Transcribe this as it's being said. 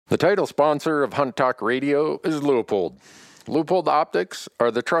The title sponsor of Hunt Talk Radio is Leupold. Leupold optics are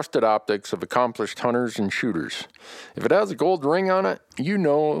the trusted optics of accomplished hunters and shooters. If it has a gold ring on it, you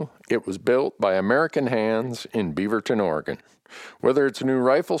know it was built by American hands in Beaverton, Oregon. Whether it's a new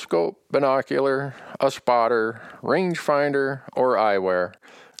rifle scope, binocular, a spotter, rangefinder, or eyewear,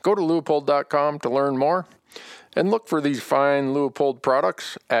 go to Leupold.com to learn more and look for these fine Leupold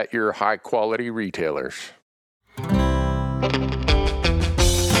products at your high-quality retailers.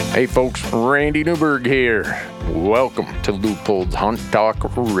 Hey folks, Randy Newberg here. Welcome to Leupold's Hunt Talk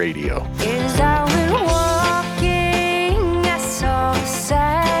Radio. As I went walking, I saw a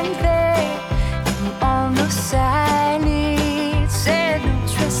sign there, and on the sign it said no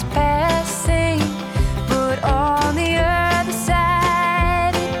trespassing, but on the other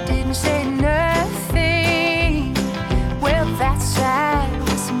side it didn't say nothing. Well, that side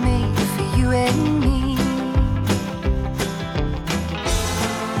was made for you and me.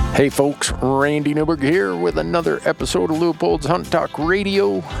 Hey folks, Randy Newberg here with another episode of Leupold's Hunt Talk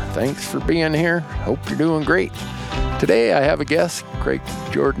Radio. Thanks for being here. Hope you're doing great. Today I have a guest, Craig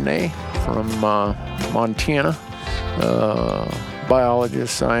Jourdonnais from Montana.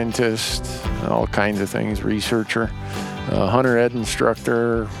 Biologist, scientist, all kinds of things, researcher, hunter ed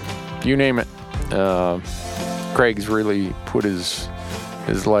instructor, you name it. Craig's really put his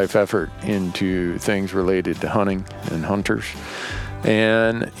life effort into things related to hunting and hunters.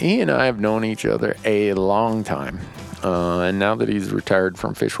 And he and I have known each other a long time. And now that he's retired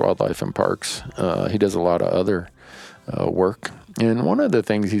from Fish, Wildlife, and Parks, he does a lot of other work. And one of the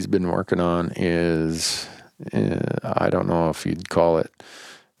things he's been working on is, I don't know if you'd call it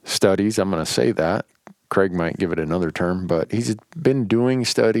studies. I'm going to say that. Craig might give it another term, but he's been doing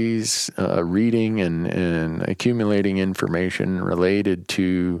studies, reading and accumulating information related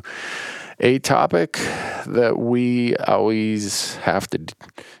to a topic that we always have to,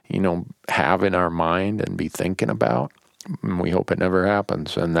 have in our mind and be thinking about. And we hope it never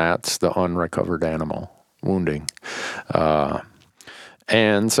happens. And that's the unrecovered animal wounding.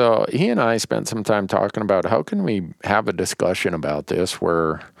 And so he and I spent some time talking about how can we have a discussion about this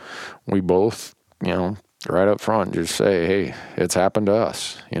where we both, right up front just say, hey, it's happened to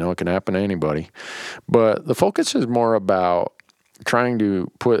us. It can happen to anybody. But the focus is more about trying to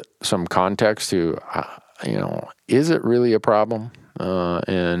put some context to, is it really a problem?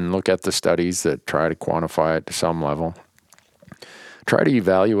 And look at the studies that try to quantify it to some level. Try to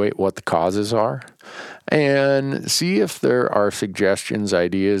evaluate what the causes are and see if there are suggestions,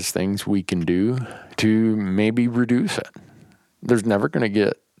 ideas, things we can do to maybe reduce it. There's never going to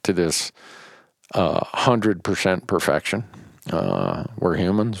get to this 100% perfection. We're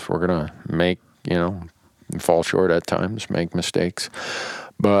humans. We're going to make, fall short at times, make mistakes.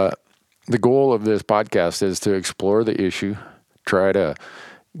 But the goal of this podcast is to explore the issue, try to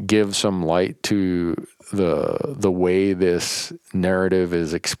give some light to the way this narrative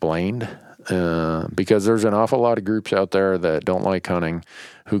is explained, because there's an awful lot of groups out there that don't like hunting,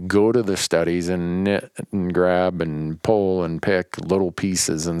 who go to the studies and knit and grab and pull and pick little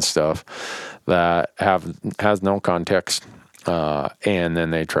pieces and stuff that has no context, and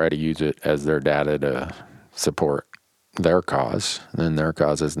then they try to use it as their data to support their cause, and their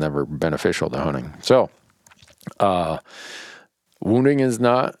cause is never beneficial to hunting. So, wounding is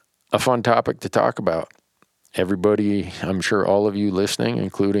not a fun topic to talk about. Everybody, I'm sure all of you listening,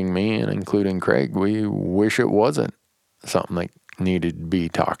 including me and including Craig, we wish it wasn't something that needed to be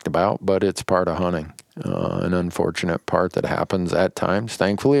talked about, but it's part of hunting, an unfortunate part that happens at times.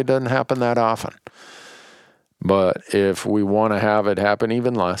 Thankfully, it doesn't happen that often. But if we want to have it happen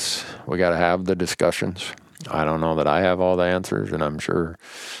even less, we got to have the discussions. I don't know that I have all the answers, and I'm sure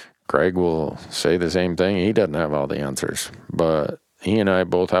Craig will say the same thing. He doesn't have all the answers, but he and I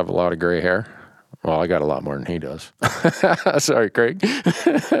both have a lot of gray hair. Well, I got a lot more than he does. Sorry, Craig.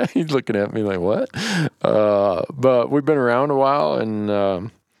 He's looking at me like, what? But we've been around a while,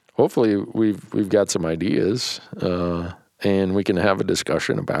 and hopefully we've got some ideas, and we can have a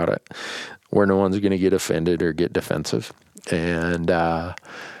discussion about it where no one's going to get offended or get defensive, and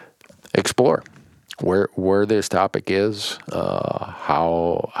explore where this topic is,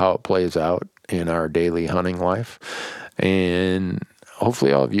 how it plays out in our daily hunting life. And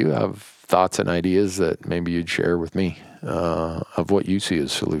hopefully all of you have thoughts and ideas that maybe you'd share with me, of what you see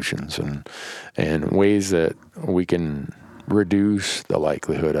as solutions and ways that we can reduce the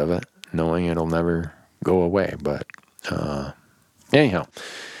likelihood of it, knowing it'll never go away. But anyhow,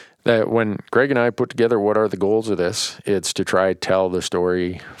 that when Greg and I put together what are the goals of this, it's to try to tell the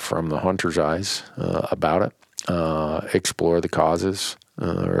story from the hunter's eyes about it, explore the causes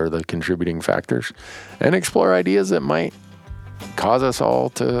or the contributing factors, and explore ideas that might cause us all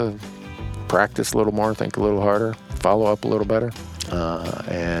to practice a little more, think a little harder, follow up a little better,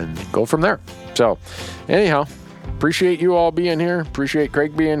 and go from there. So anyhow, appreciate you all being here. Appreciate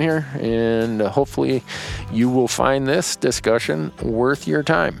Craig being here. And hopefully you will find this discussion worth your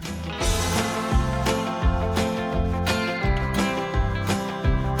time.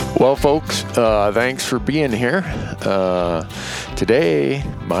 Well, folks, thanks for being here. Today,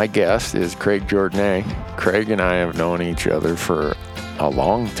 my guest is Craig Jourdonnais. Craig and I have known each other for a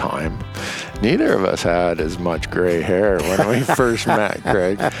long time. Neither of us had as much gray hair when we first met,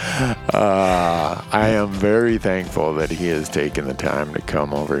 Craig. I am very thankful that he has taken the time to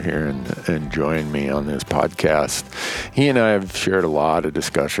come over here and join me on this podcast. He and I have shared a lot of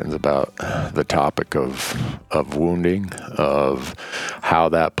discussions about the topic of wounding, of how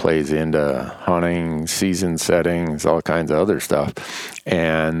that plays into hunting, season settings, all kinds of other stuff.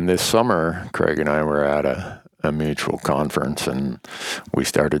 And this summer, Craig and I were at a mutual conference, and we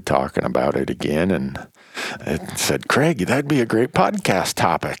started talking about it again, and it said, Craig, that'd be a great podcast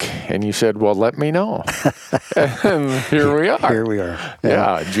topic. And you said, well, let me know. And here we are. Here we are.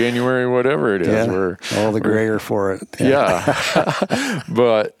 Yeah, January, whatever it is. Yeah, we're all the grayer for it. Yeah.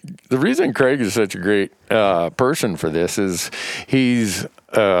 But the reason Craig is such a great person for this is he's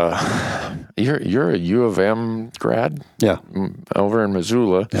you're a U of M grad, over in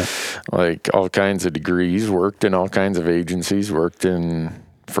Missoula, like all kinds of degrees, worked in all kinds of agencies, worked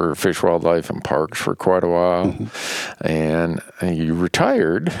for Fish, Wildlife, and Parks for quite a while, and you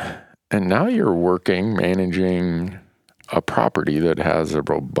retired, and now you're managing a property that has a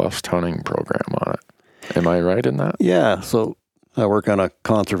robust hunting program on it. Am I right in that? Yeah. So I work on a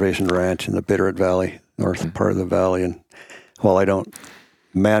conservation ranch in the Bitterroot Valley, north part of the valley, and while I don't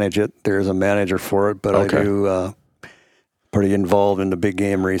manage it, there's a manager for it, but I do pretty involved in the big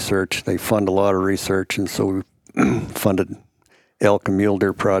game research. They fund a lot of research, and so we funded elk and mule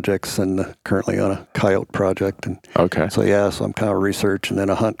deer projects, and currently on a coyote project. And so I'm kind of research and then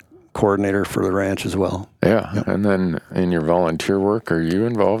a hunt coordinator for the ranch as well. Yeah. Yep. And then in your volunteer work, are you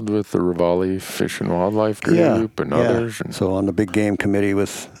involved with the Ravalli Fish and Wildlife Group and others? And so on the big game committee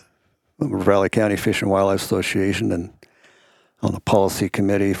with Ravalli County Fish and Wildlife Association, and on the policy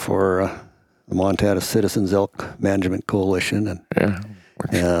committee for the Montana Citizens Elk Management Coalition,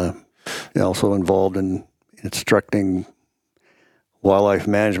 and also involved in instructing wildlife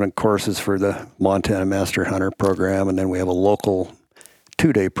management courses for the Montana Master Hunter program, and then we have a local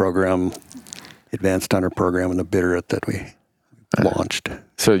 2-day program, advanced hunter program in the Bitterroot that we launched.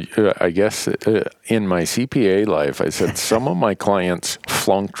 So I guess in my CPA life, I said some of my clients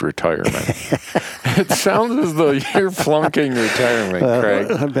flunked retirement. It sounds as though you're flunking retirement,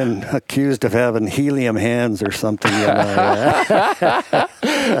 Craig. I've been accused of having helium hands or something.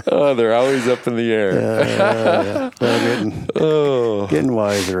 Oh, they're always up in the air. Well, getting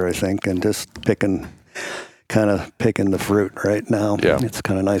wiser, I think, and just picking the fruit right now. Yeah. It's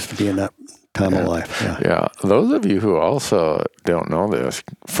kind of nice to be in that time of life. Yeah. Those of you who also don't know this,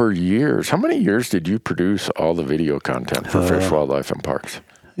 for years, how many years did you produce all the video content for Fish, Wildlife, and Parks?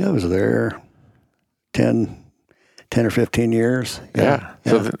 Yeah, I was there 10 or 15 years. Yeah.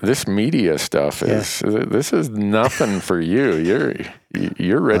 So this media stuff this is nothing for you.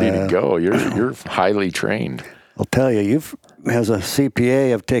 You're ready to go. You're highly trained. I'll tell you, as a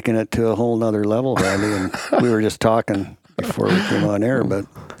CPA, I've taken it to a whole nother level, Randy, and we were just talking before we came on air, but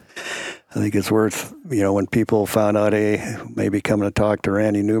I think it's worth, when people found out, maybe coming to talk to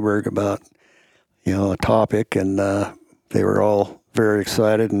Randy Newberg about, a topic, and they were all very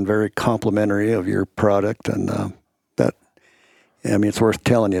excited and very complimentary of your product, and it's worth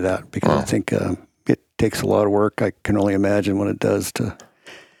telling you that, because I think it takes a lot of work. I can only imagine what it does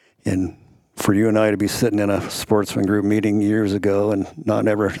for you and I to be sitting in a sportsman group meeting years ago and not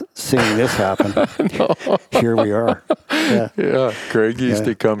ever seeing this happen. Here we are. Yeah. Craig used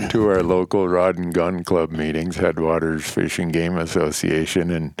to come to our local rod and gun club meetings, Headwaters Fish and Game Association,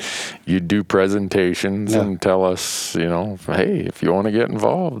 and you'd do presentations and tell us, hey, if you want to get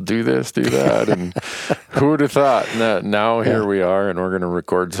involved, do this, do that. And who would have thought that now here we are, and we're going to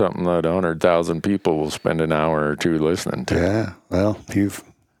record something that 100,000 people will spend an hour or two listening to. Yeah. Well,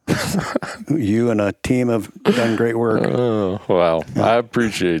 you and a team have done great work. Oh, well, I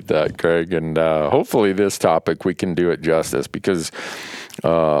appreciate that, Craig. And hopefully this topic, we can do it justice, because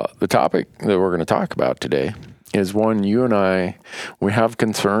the topic that we're going to talk about today is one you and we have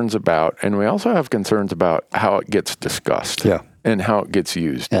concerns about, and we also have concerns about how it gets discussed and how it gets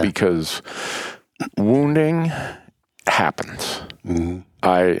used, because wounding happens. Mm-hmm.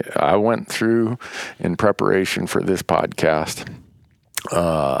 I went through, in preparation for this podcast,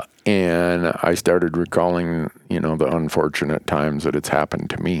 And I started recalling, the unfortunate times that it's happened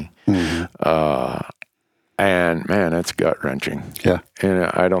to me. And man, it's gut wrenching. Yeah. And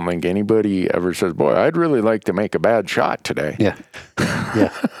I don't think anybody ever says, boy, I'd really like to make a bad shot today. Yeah.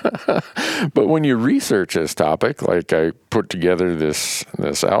 Yeah. But when you research this topic, like I put together this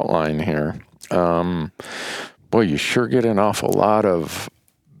outline here, boy, you sure get an awful lot of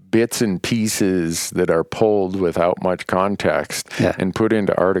bits and pieces that are pulled without much context and put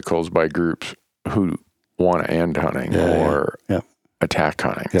into articles by groups who want to end hunting or attack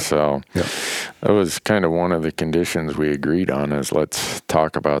hunting. So that was kind of one of the conditions we agreed on, is let's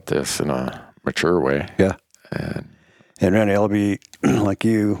talk about this in a mature way. Yeah. And Randy, I'll be like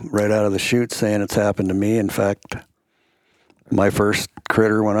you right out of the chute saying it's happened to me. In fact, my first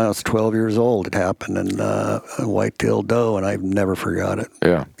critter when I was 12 years old, it happened in a white-tailed doe, and I've never forgot it.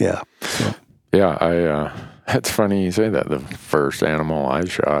 Yeah. Yeah. So. Yeah. It's funny you say that. The first animal I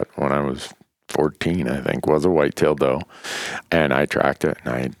shot when I was 14, I think, was a white-tailed doe, and I tracked it,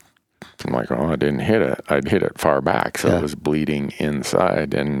 and I'm like, I didn't hit it. I'd hit it far back, so it was bleeding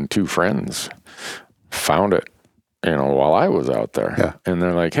inside, and two friends found it, while I was out there, and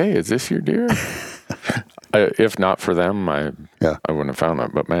they're like, hey, is this your deer? If not for them, I wouldn't have found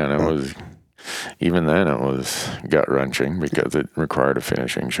it, but man, it was, even then it was gut-wrenching because it required a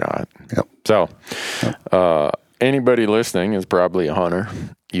finishing shot. So, anybody listening is probably a hunter.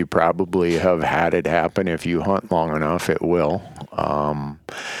 You probably have had it happen. If you hunt long enough, it will.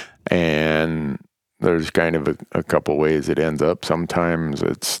 And there's kind of a couple ways it ends up. Sometimes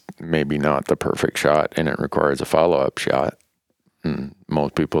it's maybe not the perfect shot and it requires a follow-up shot. And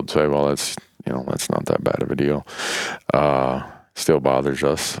most people would say, well, that's not that bad of a deal. Still bothers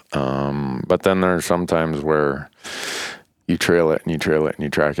us. But then there's sometimes where you trail it and you trail it and you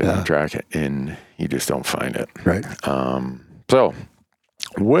track it and you track it and you just don't find it. Right. So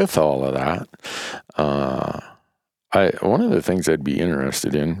with all of that, one of the things I'd be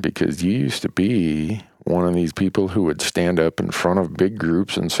interested in, because you used to be one of these people who would stand up in front of big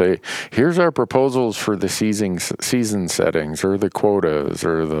groups and say, here's our proposals for the season settings or the quotas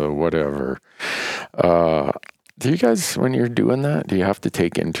or the whatever. Do you guys, when you're doing that, do you have to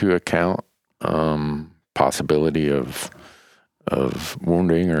take into account possibility of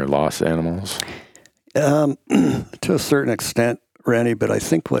wounding or lost animals? To a certain extent, Randy, but I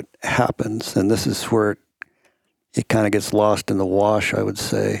think what happens, and this is where it kind of gets lost in the wash, I would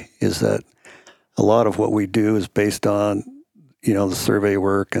say, is that a lot of what we do is based on, the survey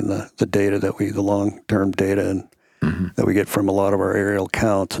work and the data the long-term data and that we get from a lot of our aerial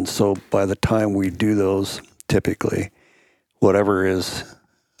counts. And so by the time we do those, typically, whatever is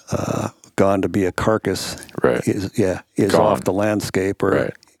gone to be a carcass is off the landscape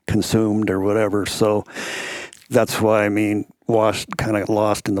or consumed or whatever. So that's why, kind of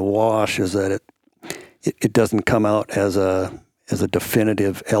lost in the wash is that it doesn't come out as a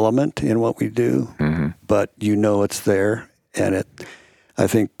definitive element in what we do, but it's there. And I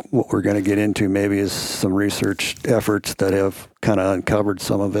think what we're going to get into maybe is some research efforts that have kind of uncovered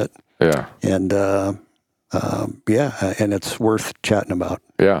some of it. Yeah. And and it's worth chatting about.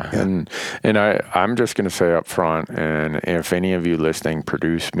 Yeah. And I'm just going to say up front, and if any of you listening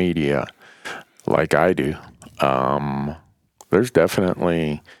produce media like I do, there's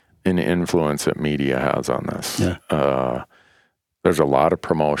definitely an influence that media has on this. Yeah. There's a lot of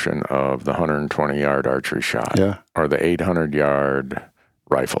promotion of the 120-yard archery shot or the 800-yard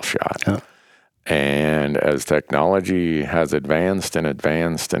rifle shot. Yeah. And as technology has advanced and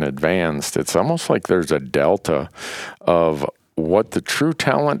advanced and advanced, it's almost like there's a delta of what the true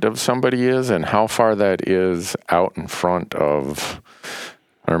talent of somebody is and how far that is out in front of,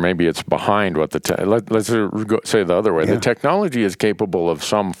 or maybe it's behind what let's say the other way. Yeah. The technology is capable of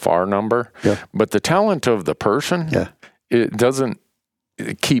some far number, but the talent of the person, it doesn't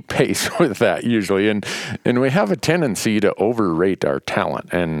keep pace with that usually. And we have a tendency to overrate our talent.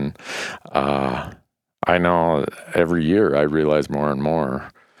 And I know every year I realize more and more,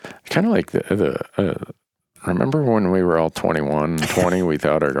 kind of like remember when we were all 21, 20, we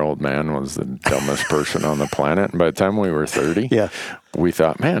thought our old man was the dumbest person on the planet. And by the time we were 30, we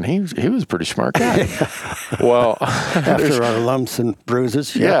thought, man, he was a pretty smart guy. Well, after our lumps and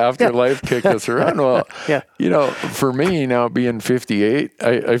bruises. After life kicked us around. Well, for me now being 58,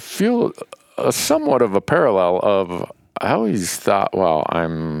 I feel somewhat of a parallel of, I always thought, well,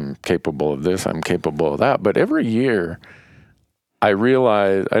 I'm capable of this, I'm capable of that. But every year, I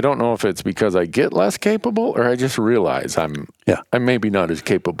realize, I don't know if it's because I get less capable or I just realize I'm maybe not as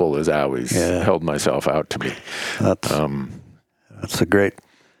capable as I always held myself out to be. That's a great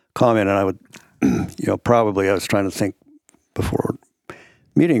comment. And I would, probably I was trying to think before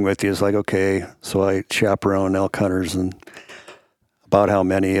meeting with you is like, okay, so I chaperone elk hunters, and about how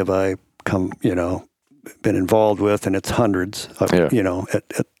many have I been involved with, and it's hundreds.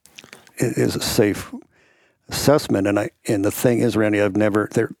 It is a safe assessment, and the thing is, Randy,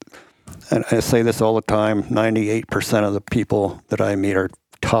 and I say this all the time, 98% of the people that I meet are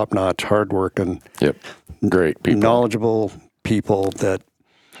top-notch, hard-working, great people, knowledgeable people that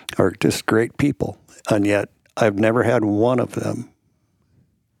are just great people, and yet I've never had one of them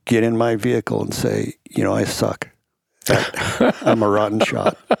get in my vehicle and say, I suck. I'm a rotten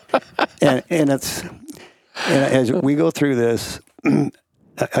shot. And as we go through this,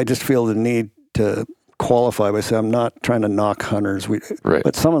 I just feel the need to qualify by saying I'm not trying to knock hunters.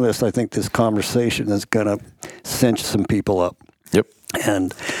 But some of this, I think this conversation is going to cinch some people up. Yep.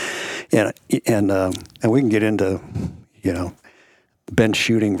 And we can get into, bench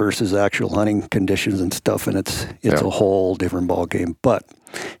shooting versus actual hunting conditions and stuff, and it's a whole different ball game. But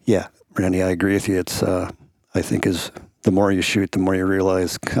yeah, Randy, I agree with you. It's I think is the more you shoot, the more you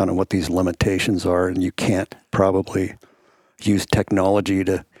realize kind of what these limitations are, and you can't probably use technology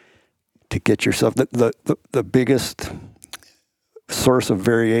to get yourself the biggest source of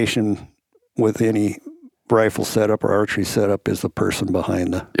variation with any rifle setup or archery setup is the person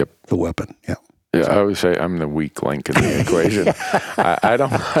behind the weapon. Yeah. Yeah, I always say I'm the weak link in the equation. I don't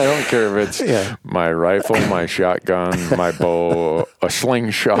care if it's my rifle, my shotgun, my bow, a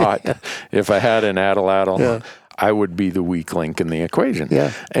slingshot. If I had an atlatl, I would be the weak link in the equation.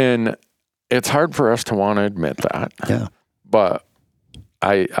 Yeah. And it's hard for us to want to admit that. Yeah. But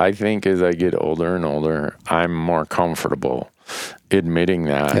I think as I get older and older, I'm more comfortable admitting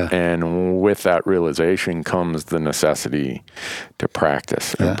that. Yeah. And with that realization comes the necessity to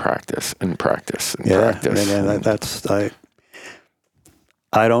practice and practice and practice and practice. And that's,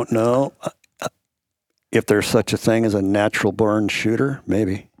 I don't know if there's such a thing as a natural born shooter,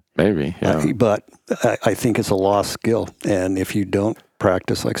 maybe. Yeah. But I think it's a lost skill. And if you don't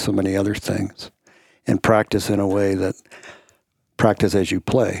practice like so many other things, and practice in a way that practice as you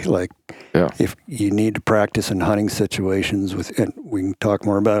play, if you need to practice in hunting situations and we can talk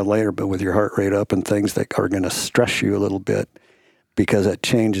more about it later, but with your heart rate up and things that are going to stress you a little bit, because it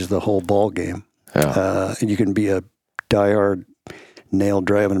changes the whole ball game. Yeah. And you can be a diehard nail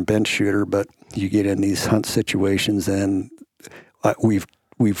driving bench shooter, but you get in these hunt situations, and we've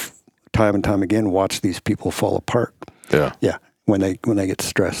time and time again watched these people fall apart. Yeah. When they get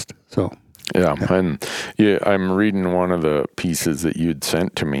stressed. So. Yeah, and I'm reading one of the pieces that you'd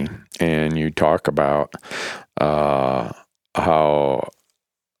sent to me, and you talk about how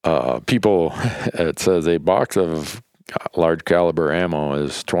people, it says a box of large caliber ammo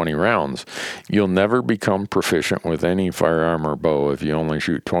is 20 rounds. You'll never become proficient with any firearm or bow if you only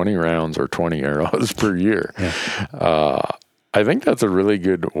shoot 20 rounds or 20 arrows per year. Yeah. I think that's a really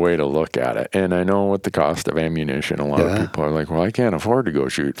good way to look at it. And I know with the cost of ammunition, a lot of people are like, well, I can't afford to go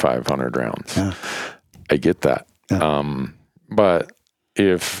shoot 500 rounds. Yeah. I get that. Yeah. But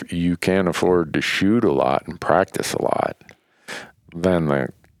if you can't afford to shoot a lot and practice a lot, then the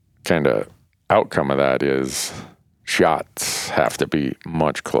kind of outcome of that is shots have to be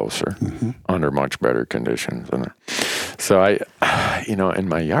much closer under much better conditions. And so in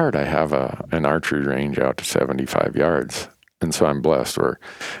my yard, I have an archery range out to 75 yards. And so I'm blessed where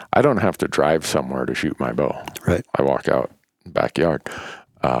I don't have to drive somewhere to shoot my bow. Right. I walk out backyard.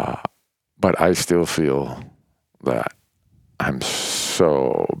 But I still feel that I'm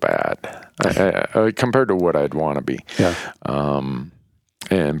so bad compared to what I'd want to be. Yeah.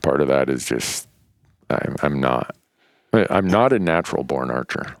 And part of that is just I'm not a natural born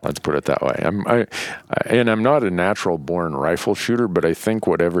archer. Let's put it that way. I'm not a natural born rifle shooter, but I think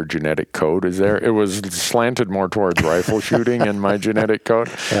whatever genetic code is there, it was slanted more towards rifle shooting in my genetic code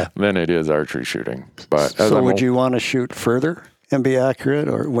than it is archery shooting. But so would you want to shoot further and be accurate?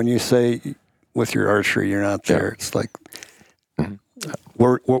 Or when you say with your archery, you're not there, it's like,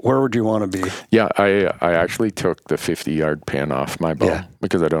 where would you want to be? Yeah, I actually took the 50-yard pin off my bow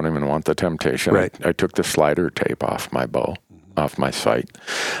because I don't even want the temptation. Right. I took the slider tape off my bow, off my sight,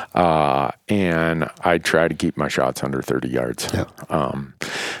 and I try to keep my shots under 30 yards. Yeah.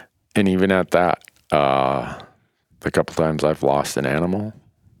 And even at that, the couple times I've lost an animal,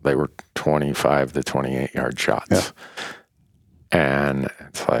 they were 25 to 28-yard shots. Yeah. And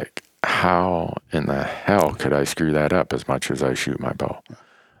it's like, how in the hell could I screw that up as much as I shoot my bow?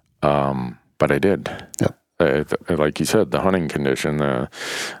 But I did. Yep. like you said, the hunting condition,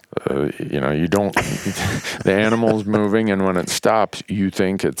 you don't, the animal's moving, and when it stops, you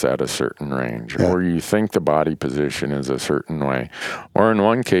think it's at a certain range, or you think the body position is a certain way. Or in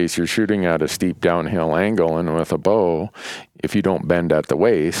one case, you're shooting at a steep downhill angle, and with a bow, if you don't bend at the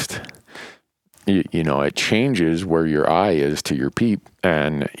waist, it changes where your eye is to your peep,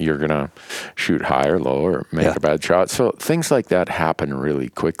 and you're going to shoot high or low or make a bad shot. So things like that happen really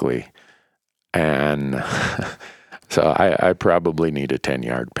quickly. And so I probably need a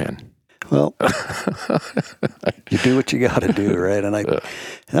 10-yard pin. Well, you do what you got to do, right? And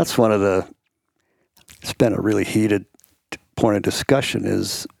that's it's been a really heated point of discussion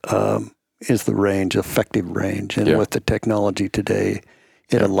is the range, effective range. And with the technology today,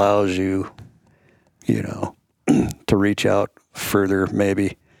 it allows you, to reach out further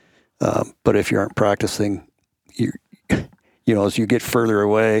maybe. But if you aren't practicing, as you get further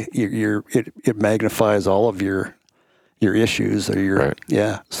away, it magnifies all of your issues or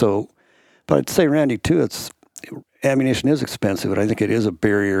So, but I'd say, Randy, too, ammunition is expensive, and I think it is a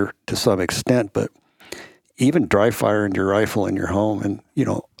barrier to some extent. But even dry firing your rifle in your home, and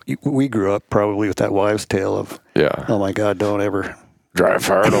we grew up probably with that wives' tale of, oh my God, don't ever dry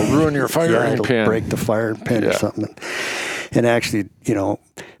fire; it'll ruin your firing pin, break the firing pin or something. And actually,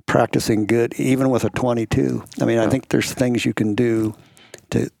 practicing good, even with a 22. I mean, I think there's things you can do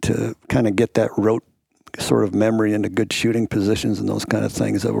to kind of get that rote sort of memory into good shooting positions and those kind of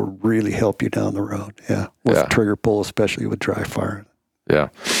things that will really help you down the road. With trigger pull, especially with dry firing. Yeah.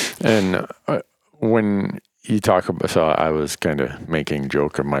 And when you talk about, so I was kind of making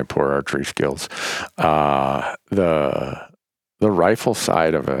joke of my poor archery skills. The rifle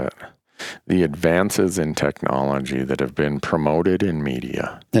side of it, the advances in technology that have been promoted in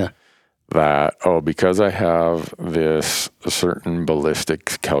media. That, because I have this certain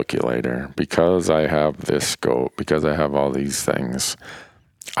ballistics calculator, because I have this scope, because I have all these things,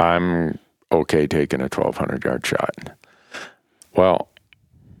 I'm okay taking a 1,200-yard shot. Well,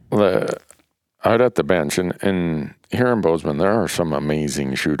 out at the bench, and here in Bozeman, there are some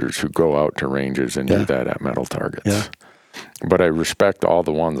amazing shooters who go out to ranges and do that at metal targets. But I respect all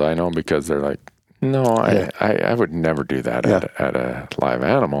the ones I know because they're like, no, I would never do that at a live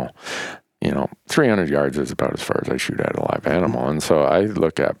animal. 300 yards is about as far as I shoot at a live animal. And so I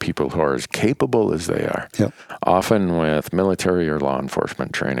look at people who are as capable as they are, often with military or law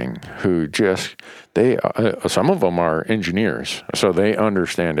enforcement training, who some of them are engineers. So they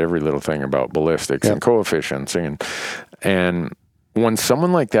understand every little thing about ballistics and coefficients. And when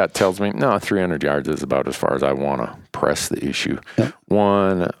someone like that tells me, no, 300 yards is about as far as I want to press the issue.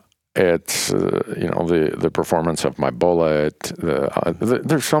 One, it's, the performance of my bullet.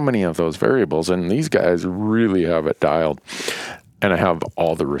 There's so many of those variables, and these guys really have it dialed. And I have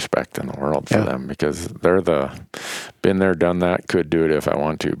all the respect in the world for them because they're been there, done that, could do it if I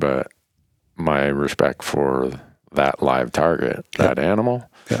want to. But my respect for that live target, that animal,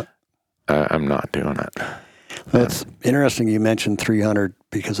 I'm not doing it. It's interesting you mentioned 300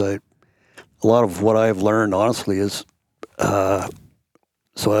 because a lot of what I've learned, honestly, is so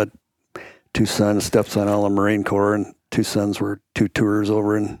I had two sons, stepson all in the Marine Corps, and two sons were 2 tours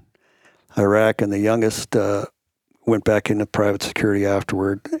over in Iraq, and the youngest went back into private security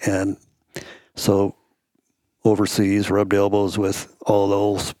afterward, and so overseas, rubbed elbows with all the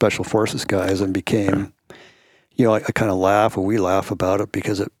old special forces guys and became, I kind of laugh, or we laugh about it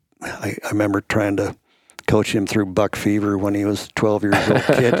because I remember trying to coach him through buck fever when he was 12 years old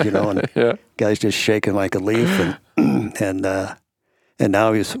kid, and guys just shaking like a leaf, and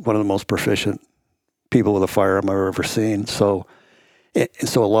now he's one of the most proficient people with a firearm I've ever seen. So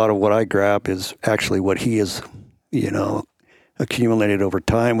a lot of what I grab is actually what he has, accumulated over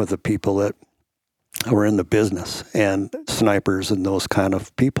time with the people that were in the business and snipers and those kind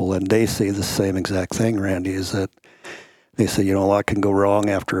of people. And they say the same exact thing, Randy, is that they say, a lot can go wrong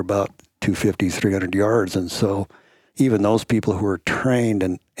after about 250, 300 yards. And so even those people who are trained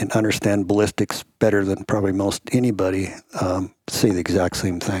and understand ballistics better than probably most anybody say the exact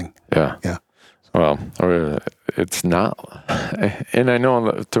same thing. Yeah. Well, it's not, and I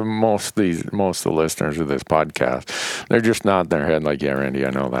know to most of the listeners of this podcast, they're just nodding their head like, yeah, Randy, I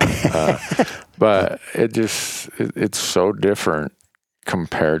know that. But it's so different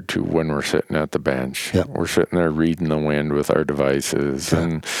compared to when we're sitting at the bench. We're sitting there reading the wind with our devices,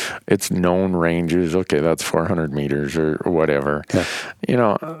 and it's known ranges. Okay, that's 400 meters or whatever.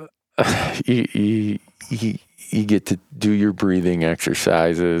 You get to do your breathing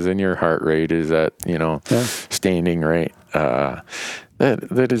exercises, and your heart rate is at standing rate. That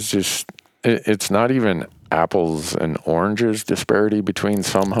is just, it's not even apples and oranges disparity between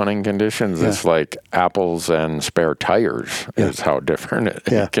some hunting conditions. Yeah. It's like apples and spare tires is how different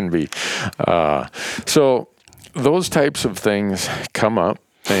it can be. So those types of things come up,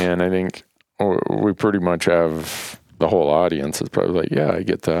 and I think we pretty much have the whole audience is probably like, yeah, I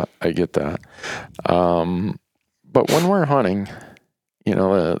get that. But when we're hunting, you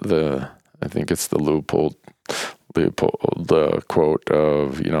know, I think it's the Leopold quote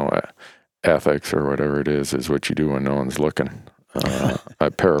of, you know, ethics or whatever it is what you do when no one's looking. I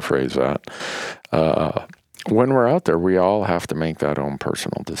paraphrase that. When we're out there, we all have to make that own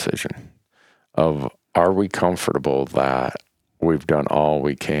personal decision of, are we comfortable that we've done all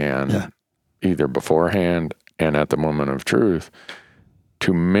we can, either beforehand and at the moment of truth,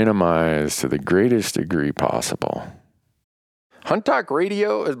 to minimize to the greatest degree possible. Hunt Talk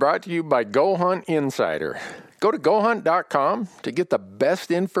Radio is brought to you by Go Hunt Insider. Go to GoHunt.com to get the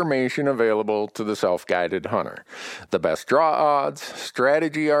best information available to the self-guided hunter. The best draw odds,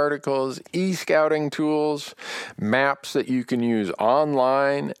 strategy articles, e-scouting tools, maps that you can use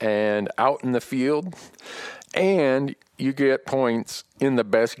online and out in the field, and you get points in the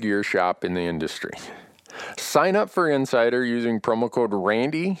best gear shop in the industry. Sign up for Insider using promo code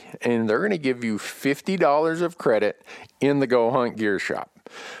Randy, and they're going to give you $50 of credit in the Go Hunt Gear Shop.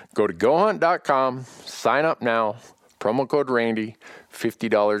 Go to GoHunt.com, sign up now, promo code Randy,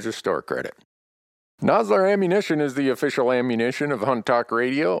 $50 of store credit. Nosler Ammunition is the official ammunition of Hunt Talk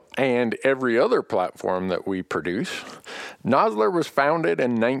Radio and every other platform that we produce. Nosler was founded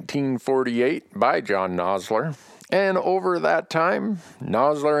in 1948 by John Nosler. And over that time,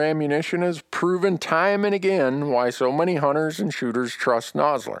 Nosler Ammunition has proven time and again why so many hunters and shooters trust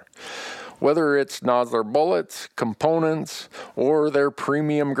Nosler. Whether it's Nosler bullets, components, or their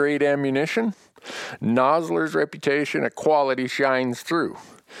premium grade ammunition, Nosler's reputation at quality shines through.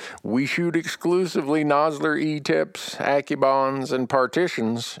 We shoot exclusively Nosler E-tips, AccuBonds, and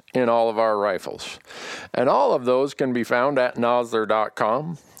partitions in all of our rifles. And all of those can be found at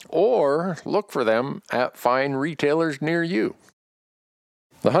Nosler.com. or look for them at fine retailers near you.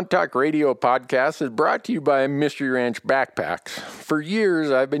 The Hunt Talk Radio podcast is brought to you by Mystery Ranch Backpacks. For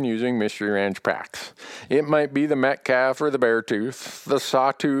years, I've been using Mystery Ranch packs. It might be the Metcalf or the Beartooth, the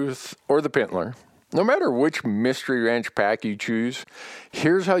Sawtooth, or the Pintler. No matter which Mystery Ranch pack you choose,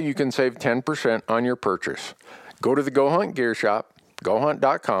 here's how you can save 10% on your purchase. Go to the Go Hunt Gear Shop,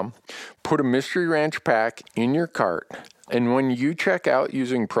 GoHunt.com, put a Mystery Ranch pack in your cart, and when you check out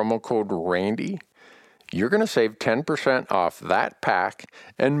using promo code Randy, you're going to save 10% off that pack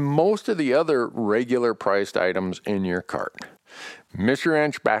and most of the other regular priced items in your cart. Mystery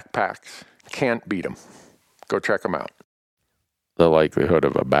Ranch Backpacks, can't beat them. Go check them out. The likelihood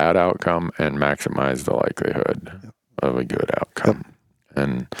of a bad outcome and maximize the likelihood of a good outcome.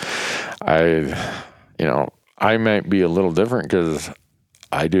 And I might be a little different because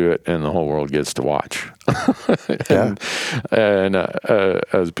I do it and the whole world gets to watch. and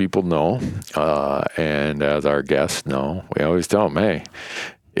as people know, and as our guests know, we always tell them, hey,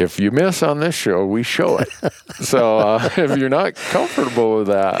 if you miss on this show, we show it. So if you're not comfortable with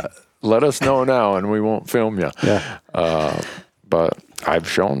that, let us know now and we won't film you. But I've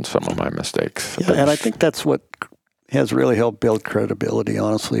shown some of my mistakes. Yeah, and I think that's what has really helped build credibility,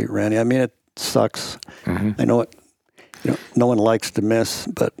 honestly, Randy. I mean, it sucks. Mm-hmm. I know it. You know, no one likes to miss,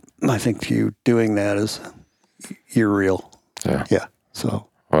 but I think you doing that is, you're real. Yeah. So.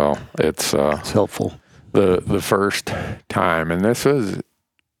 Well, it's helpful. The first time, and this was,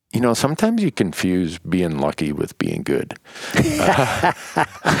 sometimes you confuse being lucky with being good.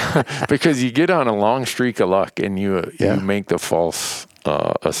 Because you get on a long streak of luck and you make the false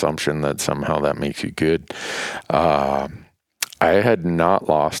assumption that somehow that makes you good. I had not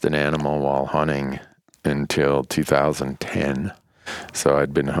lost an animal while hunting until 2010. So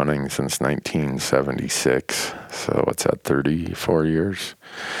I'd been hunting since 1976. So what's that, 34 years?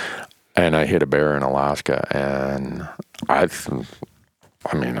 And I hit a bear in Alaska, and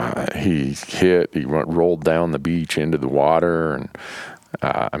he rolled down the beach into the water, and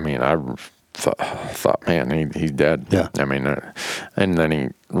I thought, man, he's dead. Yeah. And then he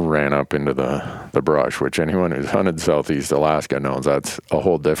ran up into the brush, which anyone who's hunted Southeast Alaska knows that's a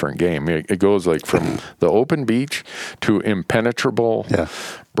whole different game. It goes like from the open beach to impenetrable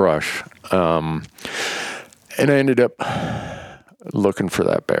brush. And I ended up looking for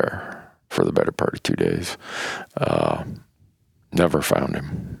that bear for the better part of 2 days. Never found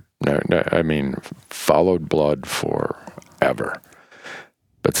him. Followed blood forever.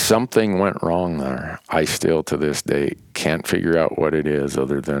 But something went wrong there. I still, to this day, can't figure out what it is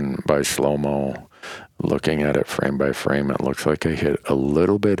other than by slow-mo, looking at it frame by frame, it looks like I hit a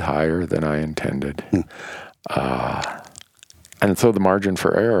little bit higher than I intended. And so the margin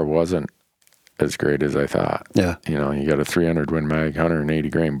for error wasn't as great as I thought. Yeah. You know, you got a 300 Win Mag, 180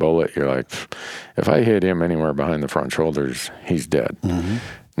 grain bullet. You're like, if I hit him anywhere behind the front shoulders, he's dead. Mm-hmm.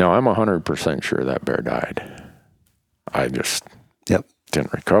 Now, I'm 100% sure that bear died. I just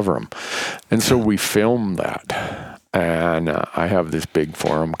didn't recover him. And so we filmed that. And I have this big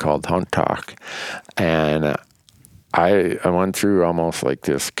forum called Hunt Talk. And I went through almost like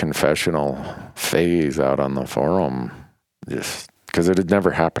this confessional phase out on the forum, just because it had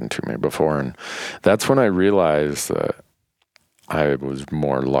never happened to me before. And that's when I realized that I was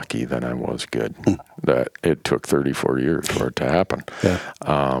more lucky than I was good, that it took 34 years for it to happen. Yeah.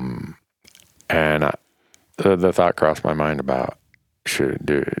 And the thought crossed my mind about,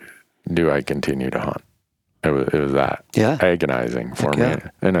 do I continue to hunt? It was that agonizing for me.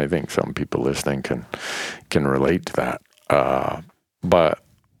 And I think some people listening can relate to that. But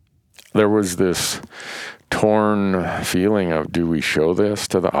there was this torn feeling of, do we show this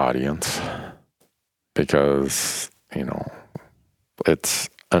to the audience? Because, you know, it's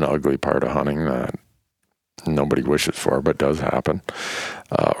an ugly part of hunting that nobody wishes for, but does happen.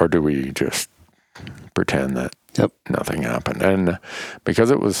 Or do we just pretend that nothing happened? And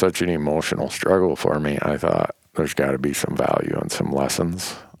because it was such an emotional struggle for me, I thought there's got to be some value and some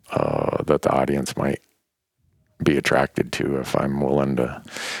lessons that the audience might be attracted to if I'm willing to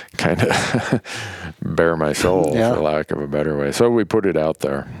kind of bare my soul, for lack of a better way. So we put it out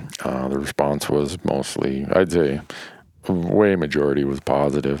there. The response was mostly, I'd say, way majority was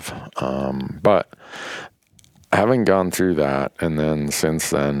positive. But having gone through that, and then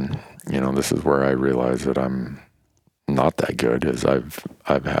since then, you know, this is where I realized that I'm not that good, is I've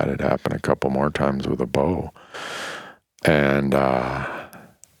had it happen a couple more times with a bow. And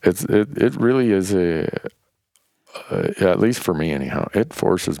it really is at least for me anyhow, it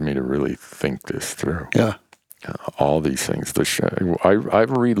forces me to really think this through. Yeah. All these things.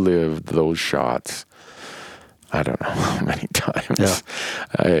 I've relived those shots, I don't know how many times.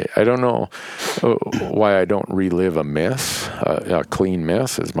 Yeah. I don't know why I don't relive a miss, a clean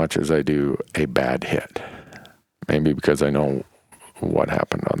miss, as much as I do a bad hit. Maybe because I know what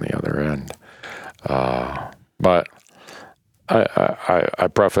happened on the other end. But I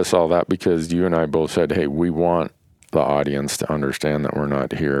preface all that because you and I both said, hey, we want the audience to understand that we're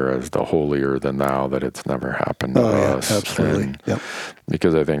not here as the holier than thou, that it's never happened to us. Absolutely.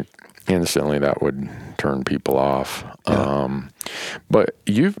 Because I think instantly that would turn people off. But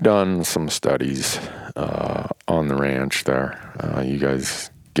you've done some studies on the ranch there. You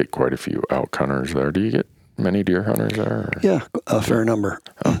guys get quite a few elk hunters there. Do you get many deer hunters there? Or? Yeah, a fair number.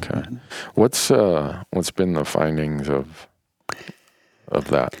 Okay. What's been the findings of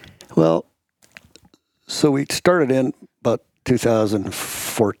that? Well, so we started in about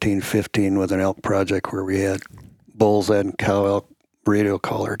 2014, 15 with an elk project where we had bulls and cow elk radio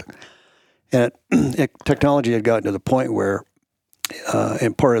collared. And technology had gotten to the point where,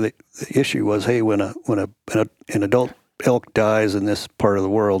 and part of the issue was, hey, when an adult elk dies in this part of the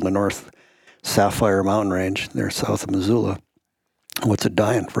world, the North Sapphire Mountain Range, they're south of Missoula, what's it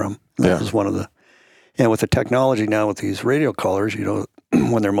dying from? That was one of the, and with the technology now with these radio collars, you know,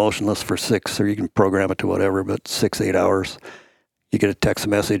 when they're motionless for 6, or you can program it to whatever, but 6-8 hours, you get a text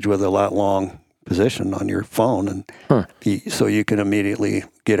message with a lat long position on your phone, and so you can immediately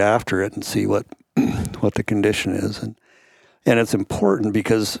get after it and see what the condition is, and it's important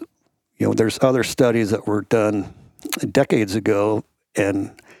because, you know, there's other studies that were done decades ago,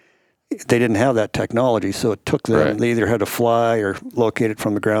 and they didn't have that technology, so it took them. Right. They either had to fly or locate it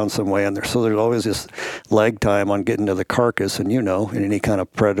from the ground some way, and so there's always this lag time on getting to the carcass. And you know, in any kind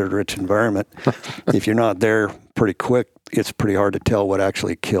of predator-rich environment, if you're not there pretty quick, it's pretty hard to tell what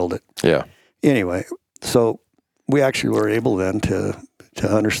actually killed it. Yeah. Anyway, so we actually were able then to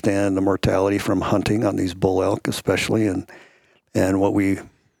understand the mortality from hunting on these bull elk, especially, and what we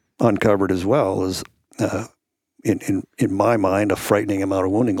uncovered as well is. In my mind, a frightening amount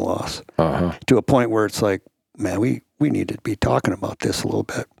of wounding loss to a point where it's like, man, we need to be talking about this a little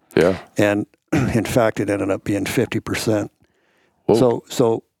bit. Yeah. And in fact, it ended up being 50%. Whoa.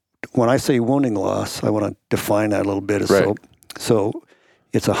 So when I say wounding loss, I want to define that a little bit. Right. So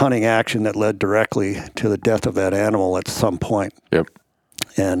it's a hunting action that led directly to the death of that animal at some point. Yep.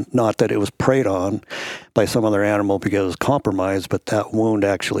 And not that it was preyed on by some other animal because it was compromised, but that wound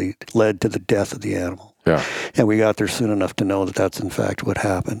actually led to the death of the animal. Yeah. And we got there soon enough to know that that's in fact what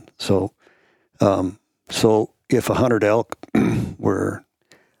happened. So, so if 100 elk were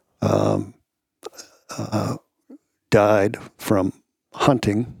died from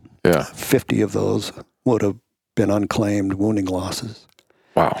hunting, 50 of those would have been unclaimed wounding losses.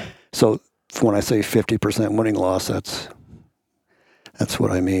 Wow. So when I say 50% wounding loss, that's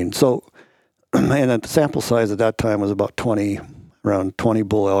what I mean. So, and the sample size at that time was about around 20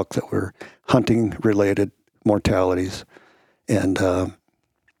 bull elk that were hunting-related mortalities, and about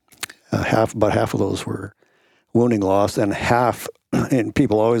half of those were wounding loss, and half. And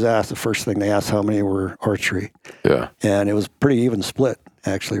people always ask, the first thing they ask, how many were archery? Yeah. And it was pretty even split,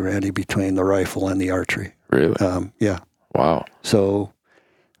 actually, Randy, between the rifle and the archery. Really? Yeah. Wow. So,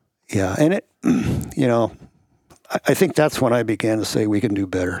 yeah, and it, I think that's when I began to say we can do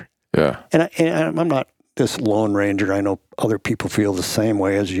better. Yeah. And I'm not this lone ranger. I know other people feel the same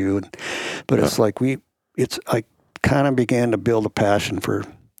way as you, but it's like I kind of began to build a passion for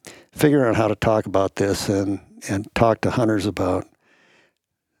figuring out how to talk about this and talk to hunters about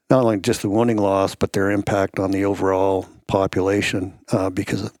not only just the wounding loss, but their impact on the overall population,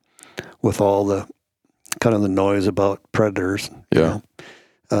 because with all the kind of the noise about predators. Yeah.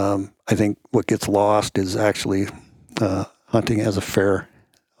 I think what gets lost is actually hunting has a fair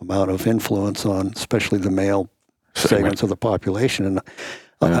amount of influence on especially the male segments of the population.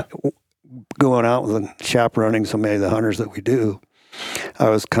 And going out and chaperoning so many of the hunters that we do, I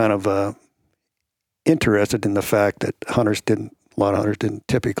was kind of interested in the fact that a lot of hunters didn't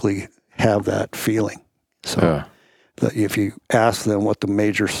typically have that feeling. So that if you ask them what the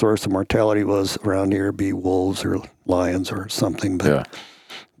major source of mortality was around here, it'd be wolves or lions or something.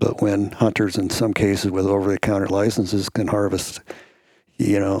 But when hunters, in some cases with over-the-counter licenses, can harvest,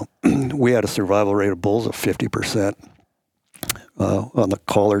 we had a survival rate of bulls of 50% on the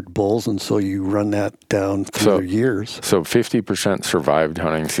collared bulls, and so you run that down through the years. So 50% survived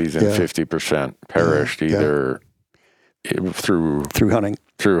hunting season, 50% perished either through hunting.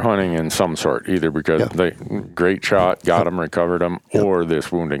 Through hunting in some sort, either because they great shot, got them, recovered them, or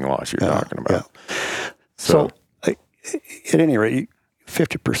this wounding loss you're talking about. So at any rate,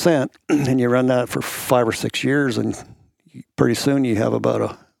 50%, and you run that for 5 or 6 years, and pretty soon you have about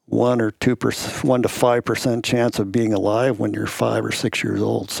a 1 to 5% chance of being alive when you're 5 or 6 years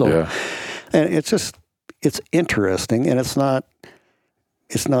old. So, and it's interesting, and it's not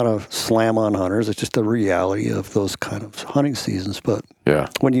a slam on hunters. It's just a reality of those kind of hunting seasons. But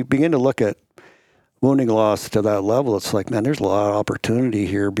when you begin to look at wounding loss to that level, it's like, man, there's a lot of opportunity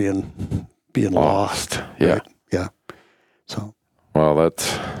here being lost. Yeah. Right? Yeah. So. Well,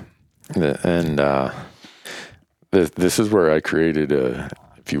 this is where I created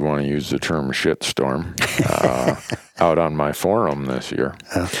if you want to use the term shitstorm, out on my forum this year.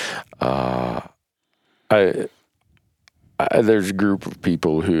 There's a group of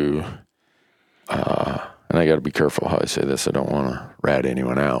people who, and I got to be careful how I say this. I don't want to rat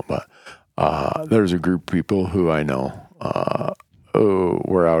anyone out, but there's a group of people who I know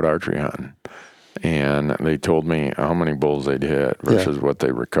were out archery hunting, and they told me how many bulls they'd hit versus what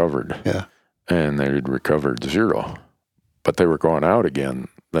they recovered. Yeah, and they'd recovered 0, but they were going out again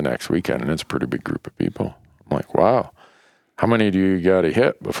the next weekend, and it's a pretty big group of people. I'm like, wow, how many do you got to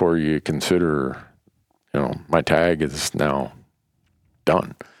hit before you consider? My tag is now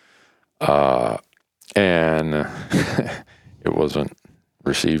done. And it wasn't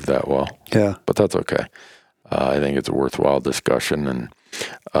received that well. Yeah. But that's okay. I think it's a worthwhile discussion. And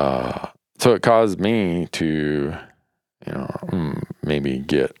so it caused me to, maybe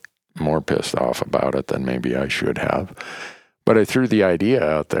get more pissed off about it than maybe I should have. But I threw the idea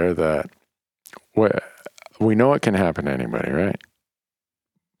out there that we know it can happen to anybody, right?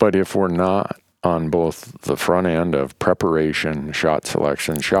 But if we're not on both the front end of preparation, shot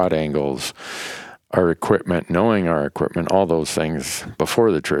selection, shot angles, our equipment, knowing our equipment, all those things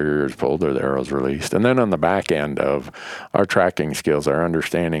before the trigger is pulled or the arrow's released. And then on the back end of our tracking skills, our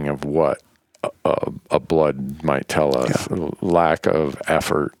understanding of what a blood might tell us, lack of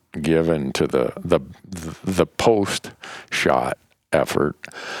effort given to the post-shot effort,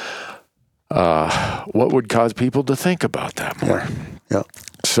 what would cause people to think about that more? Yeah.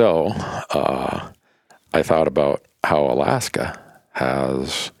 So I thought about how Alaska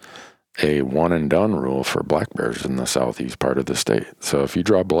has a one and done rule for black bears in the southeast part of the state. So if you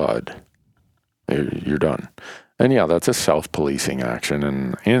draw blood, you're done. And that's a self-policing action.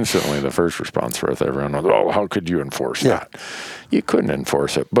 And instantly the first response for everyone was, how could you enforce that? You couldn't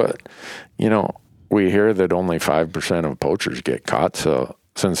enforce it. But, we hear that only 5% of poachers get caught. So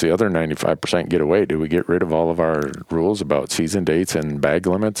since the other 95% get away, do we get rid of all of our rules about season dates and bag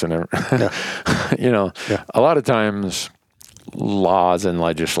limits? And, a lot of times laws and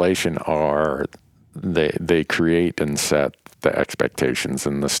legislation they create and set the expectations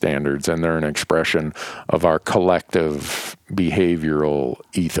and the standards, and they're an expression of our collective behavioral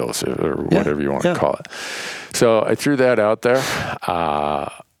ethos, or whatever you want to call it. So I threw that out there.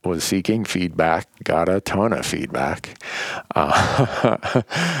 Was seeking feedback, got a ton of feedback.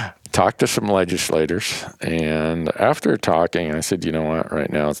 Talked to some legislators, and after talking, I said, you know what,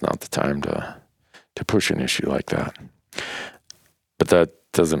 right now is not the time to push an issue like that. But that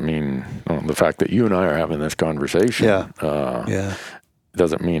doesn't mean the fact that you and I are having this conversation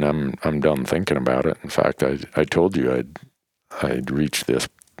doesn't mean I'm done thinking about it. In fact, I told you I'd reached this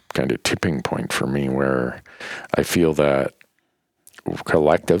kind of tipping point for me where I feel that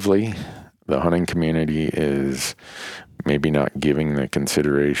collectively the hunting community is maybe not giving the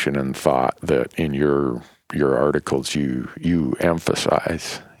consideration and thought that in your articles you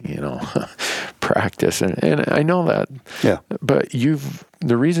emphasize, practice, and I know that. Yeah. But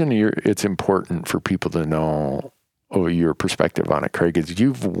the reason it's important for people to know your perspective on it, Craig, is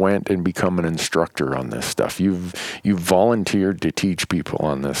you've went and become an instructor on this stuff. You've volunteered to teach people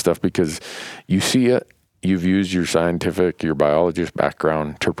on this stuff because you see it. You've used your biologist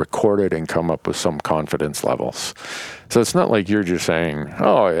background to record it and come up with some confidence levels. So it's not like you're just saying,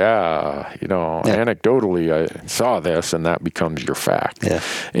 oh, anecdotally, I saw this, and that becomes your fact. Yeah.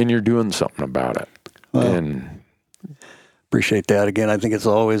 And you're doing something about it. Well, and appreciate that. Again, I think it's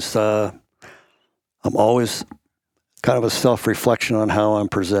always, I'm always kind of a self-reflection on how I'm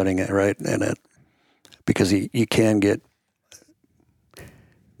presenting it, right? And because you can get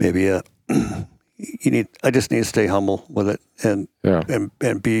maybe I just need to stay humble with it and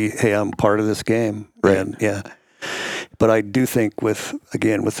be, hey, I'm part of this game. Right. And but I do think with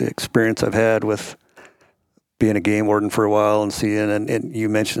the experience I've had with being a game warden for a while and seeing, and you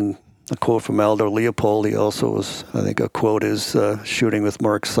mentioned a quote from Aldo Leopold. He also was, I think a quote is, shooting with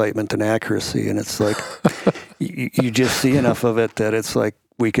more excitement than accuracy. And it's like, you just see enough of it that it's like,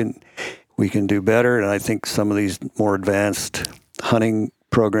 we can do better. And I think some of these more advanced hunting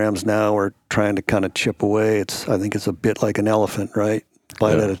programs now are trying to kind of chip away. I think it's a bit like an elephant, right?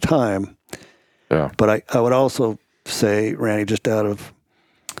 Bite at a time. Yeah. But I would also say, Randy, just out of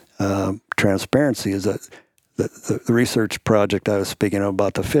transparency, is that the research project I was speaking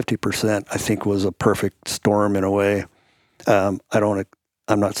about, the 50%, I think was a perfect storm in a way. I'm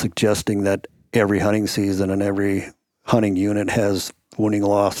not suggesting that every hunting season and every hunting unit has wounding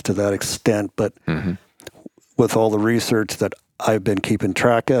loss to that extent, but with all the research that I've been keeping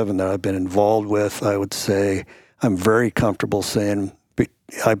track of and that I've been involved with, I would say I'm very comfortable saying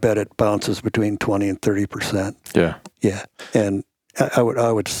I bet it bounces between 20 and 30%. Yeah. Yeah. And I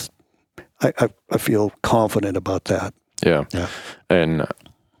feel confident about that. Yeah. Yeah. And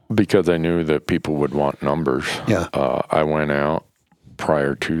because I knew that people would want numbers, I went out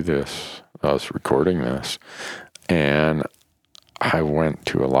prior to us recording this, and I went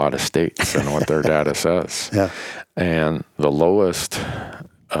to a lot of states and what their data says. Yeah. And the lowest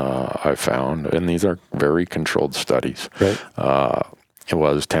I found, and these are very controlled studies, right. It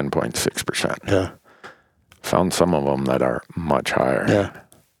was 10.6%. Yeah. Found some of them that are much higher. Yeah.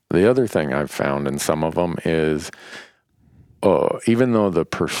 The other thing I've found in some of them is, even though the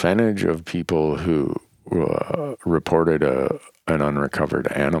percentage of people who reported an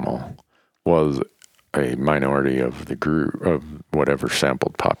unrecovered animal was a minority of the group of whatever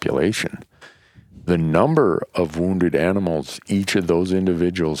sampled population, the number of wounded animals each of those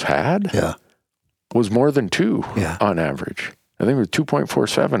individuals had was more than 2 on average. I think it was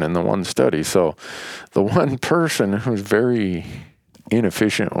 2.47 in the one study. So the one person who's very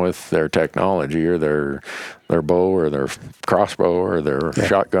inefficient with their technology or their bow or their crossbow or their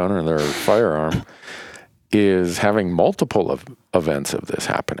shotgun or their firearm is having multiple events of this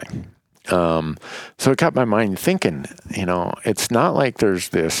happening. So it got my mind thinking, it's not like there's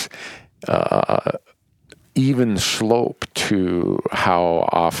this even slope to how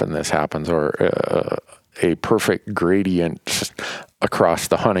often this happens or a perfect gradient across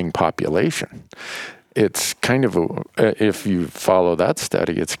the hunting population. It's kind of, if you follow that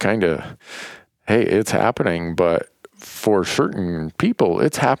study, it's kind of, hey, it's happening, but for certain people,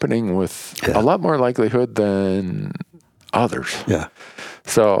 it's happening with a lot more likelihood than others. Yeah.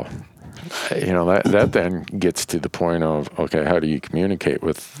 So, that then gets to the point of, okay, how do you communicate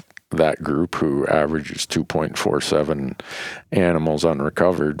with that group who averages 2.47 animals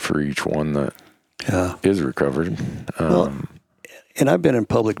unrecovered for each one that is recovered? And I've been in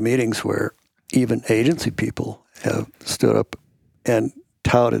public meetings where even agency people have stood up and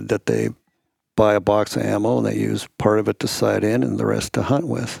touted that they buy a box of ammo and they use part of it to sight in and the rest to hunt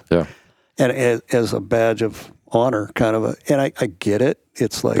with. Yeah. And as a badge of honor, kind of and I get it.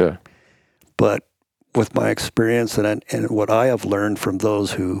 It's like, but with my experience and what I have learned from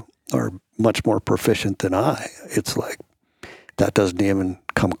those who are much more proficient than I, it's like that doesn't even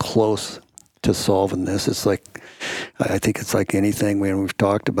come close to solving this. It's like, I think it's like anything when we've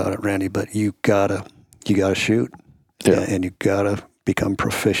talked about it, Randy, but you gotta shoot, and you gotta become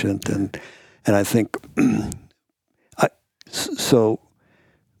proficient. And I think, so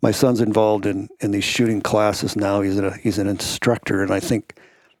my son's involved in these shooting classes now. He's an instructor, and I think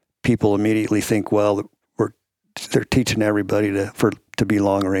people immediately think, well, they're teaching everybody to be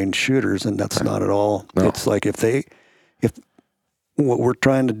long range shooters, and that's not at all. No. It's like if what we're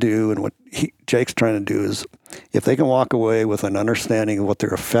trying to do and what Jake's trying to do is if they can walk away with an understanding of what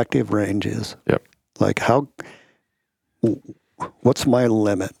their effective range is, like what's my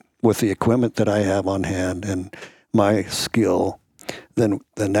limit with the equipment that I have on hand and my skill, then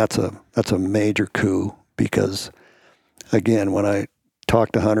that's a major coup. Because again, when I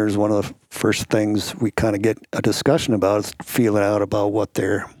talk to hunters, one of the first things we kind of get a discussion about is feeling out about what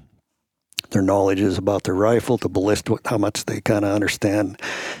their knowledge is about their rifle, the ballistic, how much they kind of understand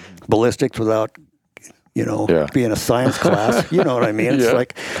ballistics without, being a science class. You know what I mean? It's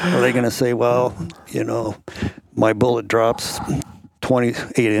like, are they going to say, well, my bullet drops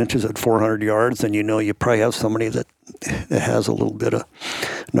 28 inches at 400 yards, and you probably have somebody that has a little bit of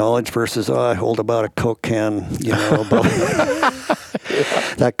knowledge versus, I hold about a Coke can, about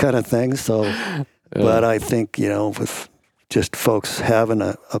that kind of thing. So, but I think, with just folks having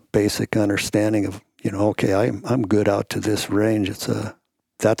a basic understanding of, okay, I'm good out to this range.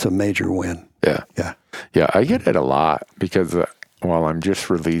 That's a major win. Yeah. I get it a lot because while I'm just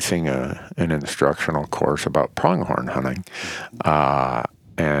releasing an instructional course about pronghorn hunting,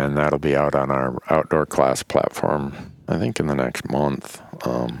 and that'll be out on our outdoor class platform, I think in the next month.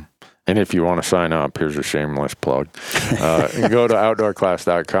 And if you want to sign up, here's a shameless plug. Go to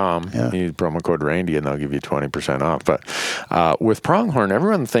outdoorclass.com, use promo code Randy, and they'll give you 20% off. But with pronghorn,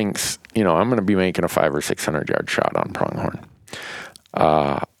 everyone thinks, I'm going to be making a 500 or 600 yard shot on pronghorn.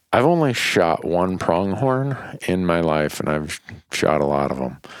 I've only shot one pronghorn in my life, and I've shot a lot of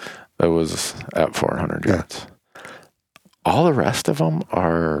them. That was at 400 yards. All the rest of them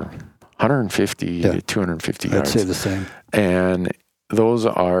are 150 to 250 yards. I'd say the same. And those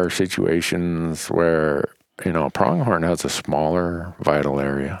are situations where, pronghorn has a smaller vital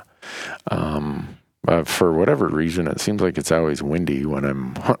area. For whatever reason, it seems like it's always windy when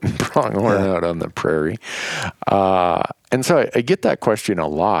I'm hunting pronghorn out on the prairie. And so I get that question a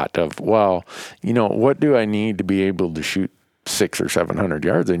lot of, well, what do I need to be able to shoot 600 or 700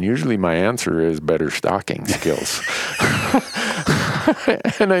 yards? And usually my answer is better stalking skills.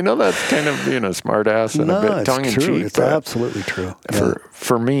 And I know that's kind of being a smart ass and a bit tongue in cheek. It's absolutely true.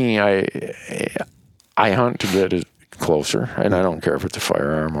 For me, I hunt to get it closer, and I don't care if it's a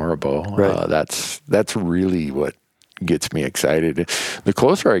firearm or a bow. Right. That's really what gets me excited. The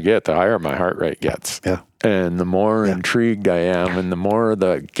closer I get, the higher my heart rate gets. Yeah. And the more intrigued I am, and the more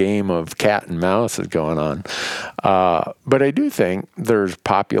the game of cat and mouse is going on. But I do think there's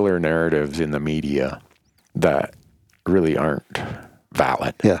popular narratives in the media that really aren't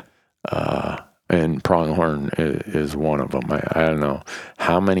valid. Yeah. And pronghorn is one of them. I don't know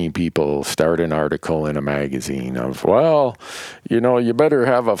how many people start an article in a magazine of, well, you better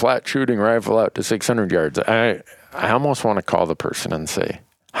have a flat shooting rifle out to 600 yards. I almost want to call the person and say,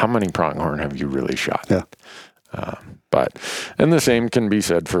 how many pronghorn have you really shot? Yeah. And the same can be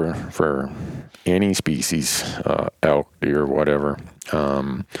said for any species, elk, deer, whatever.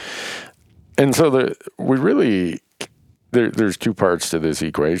 And so we really... There's two parts to this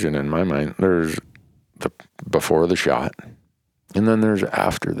equation in my mind. There's the before the shot, and then there's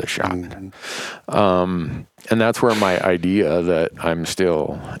after the shot. And that's where my idea that I'm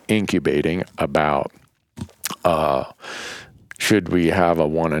still incubating about should we have a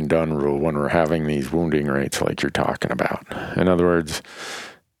one and done rule when we're having these wounding rates like you're talking about. In other words,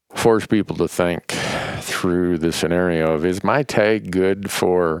 force people to think through the scenario of, is my tag good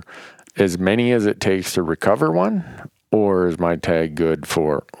for as many as it takes to recover one? Or is my tag good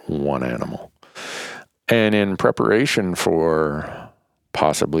for one animal? And in preparation for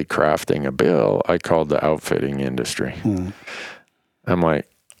possibly crafting a bill, I called the outfitting industry. I'm like,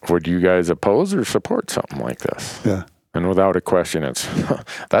 would you guys oppose or support something like this? Yeah. And without a question,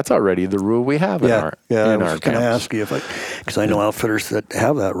 that's already the rule we have in our I was going to ask you because I know outfitters that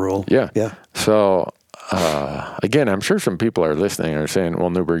have that rule. Yeah. So again, I'm sure some people are listening and are saying, well,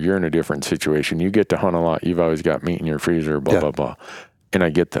 Newberg, you're in a different situation. You get to hunt a lot. You've always got meat in your freezer, blah, blah. And I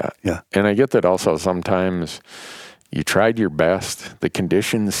get that. Yeah. And I get that also sometimes you tried your best. The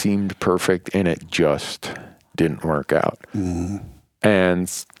conditions seemed perfect and it just didn't work out. And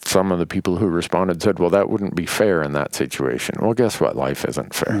some of the people who responded said, well, that wouldn't be fair in that situation. Well, guess what? Life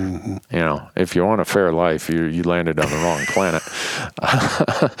isn't fair. Mm-hmm. You know, if you want a fair life, you landed on the wrong planet.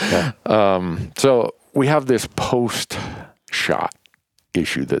 So we have this post-shot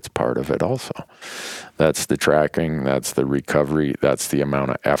issue that's part of it also. That's the tracking, that's the recovery, that's the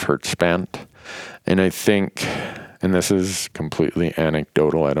amount of effort spent. And I think, and this is completely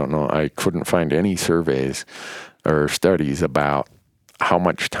anecdotal, I don't know, I couldn't find any surveys or studies about how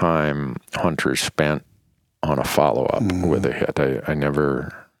much time hunters spent on a follow-up with a hit. I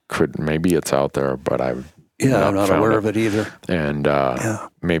never could, maybe it's out there, but I'm not aware of it either. And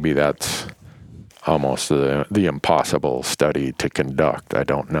maybe that's almost the impossible study to conduct. I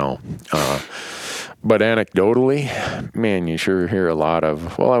don't know. But anecdotally, man, you sure hear a lot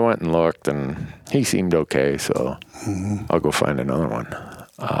of, well, I went and looked and he seemed okay, so I'll go find another one.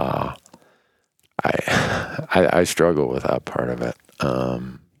 I struggle with that part of it.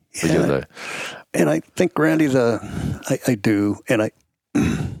 And I think, Randy, I do, and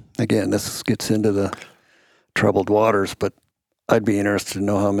again, this gets into the troubled waters, but I'd be interested to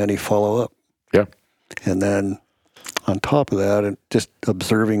know how many follow up. Yeah. And then on top of that, and just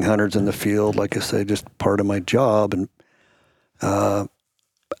observing hunters in the field, like I say, just part of my job. And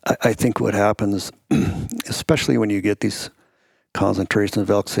I think what happens, especially when you get these concentrations of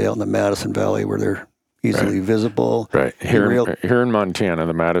elk, say out in the Madison Valley where they're easily visible. Right. Here in Montana,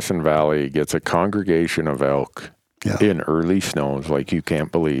 the Madison Valley gets a congregation of elk in early snows like you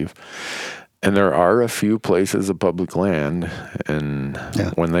can't believe. And there are a few places of public land, and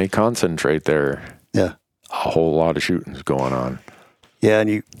when they concentrate there, a whole lot of shooting's going on. Yeah, and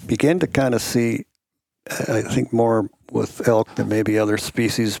you begin to kind of see, I think more with elk than maybe other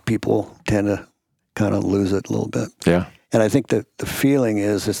species, people tend to kind of lose it a little bit. Yeah. And I think that the feeling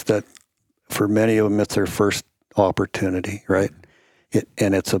is that for many of them, it's their first opportunity, right?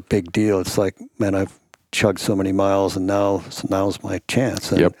 And it's a big deal. It's like, man, I've chugged so many miles, and now's my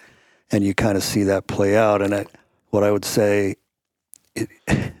chance. And, and you kind of see that play out. And what I would say, the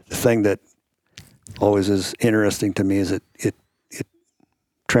thing that always is interesting to me is it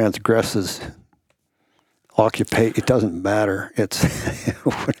transgresses occupation. It doesn't matter. It's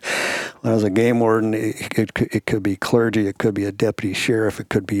when I was a game warden, it could be clergy, it could be a deputy sheriff, it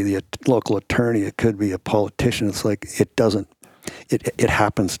could be the local attorney, it could be a politician. It's like it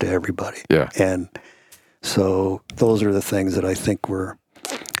happens to everybody. Yeah. And so those are the things that I think we're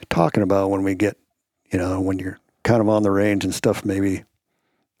talking about when we get, when you're kind of on the range and stuff, maybe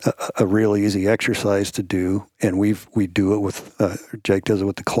a real easy exercise to do. And we do it with, Jake does it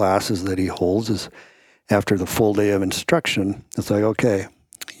with the classes that he holds, is after the full day of instruction, it's like, okay,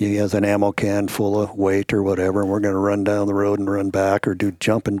 he has an ammo can full of weight or whatever, and we're going to run down the road and run back or do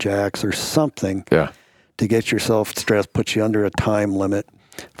jumping jacks or something to get yourself stressed, put you under a time limit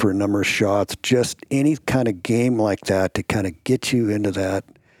for a number of shots, just any kind of game like that to kind of get you into that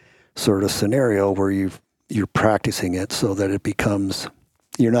sort of scenario where you're practicing it so that it becomes,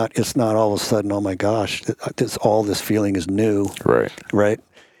 it's not all of a sudden, oh my gosh, all this feeling is new. Right.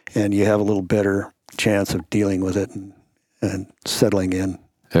 And you have a little better chance of dealing with it and settling in.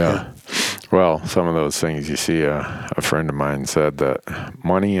 Yeah. Well, some of those things you see, a friend of mine said that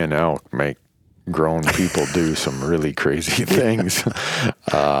money and elk make grown people do some really crazy things.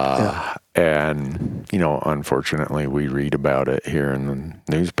 And, unfortunately, we read about it here in the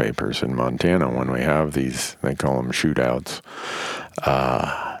newspapers in Montana when we have these, they call them shootouts.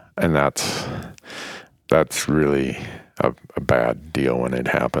 And that's really a bad deal when it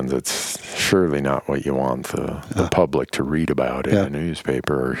happens. It's surely not what you want the public to read about in a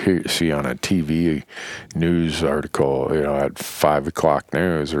newspaper or see on a TV news article, at 5 o'clock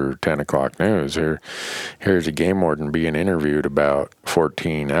news or 10 o'clock news. Here's a game warden being interviewed about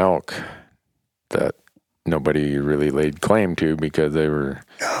 14 elk that nobody really laid claim to because they were,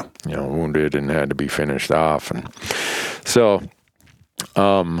 wounded and had to be finished off. And so,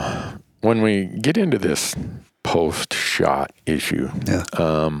 when we get into this post-shot issue,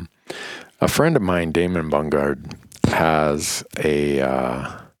 a friend of mine, Damon Bungard, has a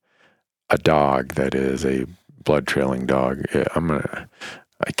dog that is a blood-trailing dog. I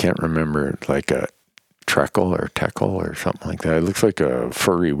can't remember, like a Treckle or Teckle or something like that. It looks like a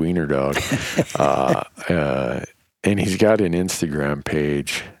furry wiener dog. And he's got an Instagram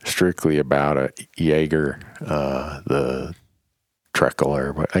page strictly about a Jaeger, the Treckle,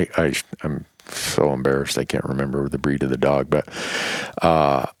 or what. I'm so embarrassed I can't remember the breed of the dog, but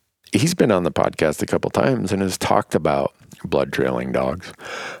he's been on the podcast a couple times and has talked about blood trailing dogs.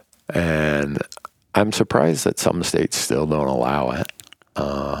 And I'm surprised that some states still don't allow it.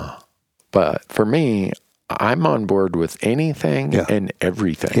 But for me, I'm on board with anything and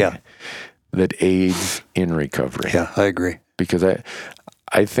everything that aids in recovery. Yeah, I agree. Because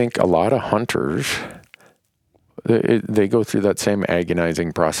I think a lot of hunters, they go through that same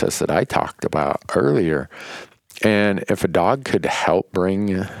agonizing process that I talked about earlier. And if a dog could help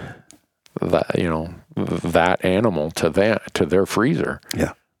bring that animal to their freezer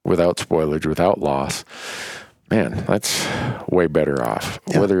without spoilage, without loss, man, that's way better off.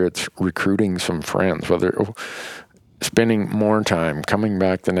 Yeah. Whether it's recruiting some friends, whether spending more time, coming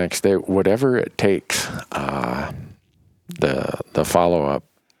back the next day, whatever it takes, the follow-up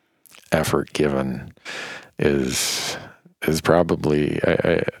effort given is probably,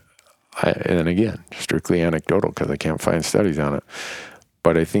 and again, strictly anecdotal because I can't find studies on it,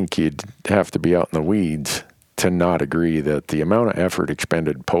 but I think you'd have to be out in the weeds to not agree that the amount of effort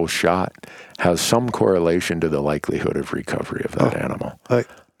expended post-shot has some correlation to the likelihood of recovery of that animal.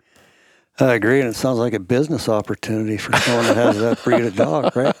 I agree, and it sounds like a business opportunity for someone that has that breed of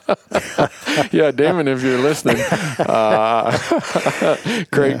dog, right? Yeah, Damon, if you're listening,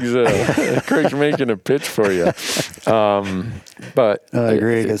 Craig's making a pitch for you. But I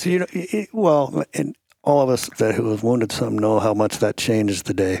agree, because and all of us who have wounded some know how much that changes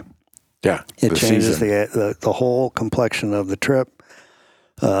the day. Yeah, it changes the whole complexion of the trip.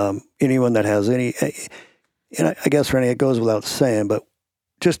 Anyone that has any, and I guess Rennie, it goes without saying, but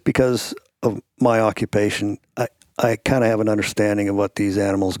just because of my occupation, I kind of have an understanding of what these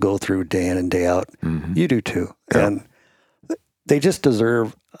animals go through day in and day out. Mm-hmm. You do too, and they just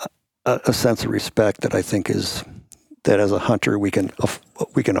deserve a sense of respect that I think is that as a hunter we can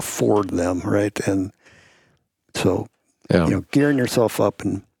afford them, right? And so gearing yourself up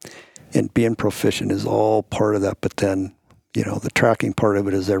and being proficient is all part of that. But then, the tracking part of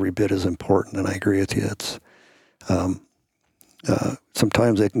it is every bit as important. And I agree with you. It's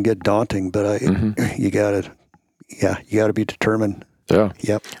sometimes it can get daunting, but you gotta be determined. Yeah.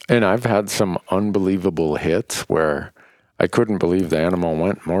 Yep. And I've had some unbelievable hits where I couldn't believe the animal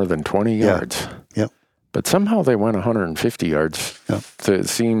went more than 20 yards. Yep. But somehow they went 150 yards. Yep. So it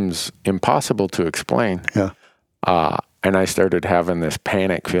seems impossible to explain. Yeah. And I started having this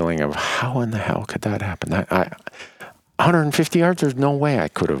panic feeling of how in the hell could that happen? 150 yards, there's no way I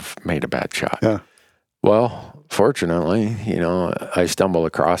could have made a bad shot. Yeah. Well, fortunately, I stumble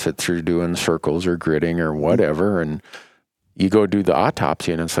across it through doing circles or gridding or whatever, and you go do the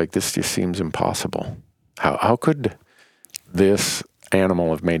autopsy, and it's like, this just seems impossible. How could this animal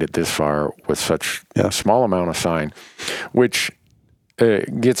have made it this far with such a small amount of sign? Which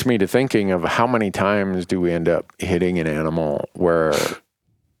gets me to thinking of how many times do we end up hitting an animal where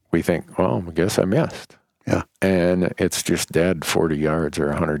we think, well, I guess I missed. Yeah. And it's just dead 40 yards or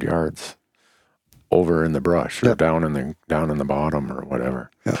 100 yards over in the brush or down in the bottom or whatever.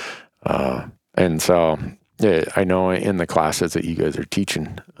 Yeah. And so I know in the classes that you guys are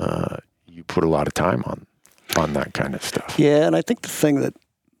teaching, you put a lot of time on that kind of stuff. Yeah, and I think the thing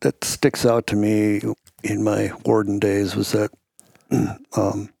that sticks out to me in my warden days was that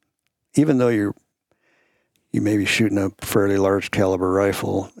even though you may be shooting a fairly large caliber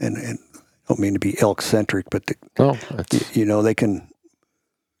rifle, and I don't mean to be elk centric, but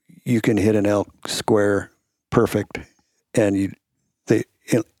you can hit an elk square perfect, and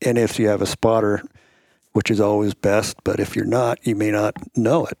if you have a spotter, which is always best, but if you're not, you may not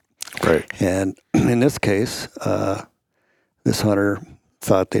know it. Right. And in this case, this hunter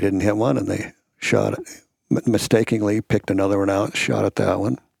thought they didn't hit one, and they shot it. Mistakenly picked another one out, shot at that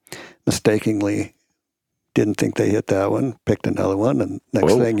one. Mistakenly didn't think they hit that one, picked another one, and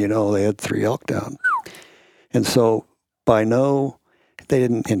next thing you know, they had 3 elk down. And so they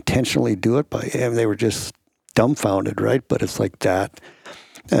didn't intentionally do it, they were just dumbfounded, right? But it's like that.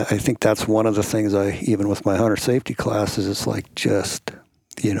 I think that's one of the things even with my hunter safety classes, it's like just,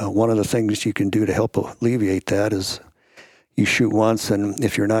 one of the things you can do to help alleviate that is you shoot once, and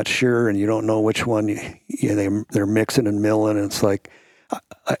if you're not sure and you don't know which one, they're mixing and milling, and it's like,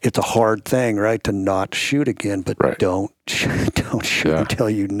 it's a hard thing, right, to not shoot again, but don't shoot until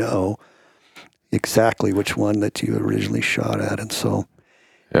you know exactly which one that you originally shot at. And so,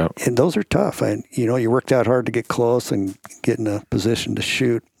 and those are tough. And, you worked out hard to get close and get in a position to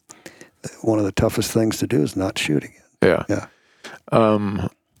shoot. One of the toughest things to do is not shoot again. Yeah.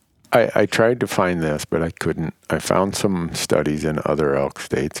 I tried to find this, but I couldn't. I found some studies in other elk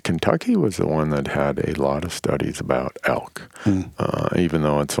states. Kentucky was the one that had a lot of studies about elk, even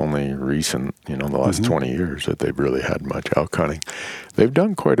though it's only recent, the last 20 years that they've really had much elk hunting. They've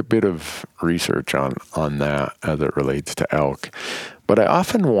done quite a bit of research on that as it relates to elk. But I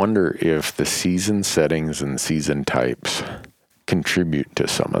often wonder if the season settings and season types contribute to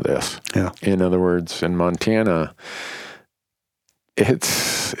some of this. Yeah. In other words, in Montana,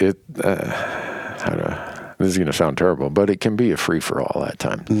 this is going to sound terrible, but it can be a free-for-all at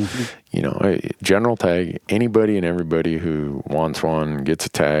times. Mm-hmm. You know, a general tag, anybody and everybody who wants one gets a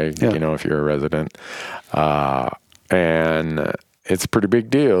tag, Yeah. you know, if you're a resident. And it's a pretty big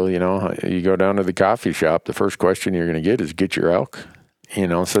deal, you know. You go down to the coffee shop, the first question you're going to get your elk. You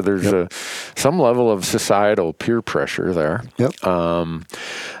know, so there's some level of societal peer pressure there. Yep.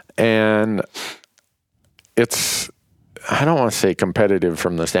 And it's, I don't want to say competitive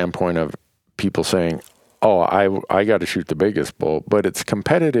from the standpoint of people saying, oh, I got to shoot the biggest bull, but it's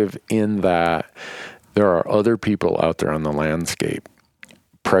competitive in that there are other people out there on the landscape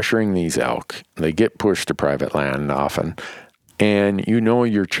pressuring these elk. They get pushed to private land often, and you know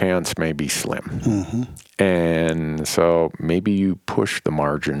your chance may be slim. Mm-hmm. And so maybe you push the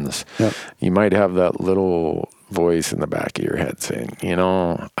margins. Yep. You might have that little voice in the back of your head saying, you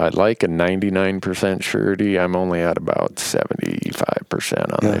know, I'd like a 99% surety. I'm only at about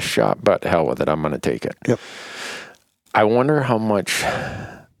 75% on this shot, but hell with it. I'm going to take it. Yep. I wonder how much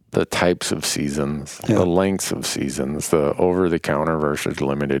the types of seasons, the lengths of seasons, the over-the-counter versus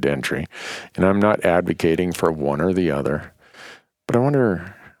limited entry. And I'm not advocating for one or the other, but I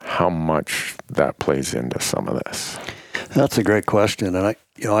wonder how much that plays into some of this. That's a great question. And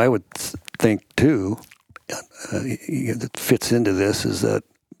I would think too, that fits into this is that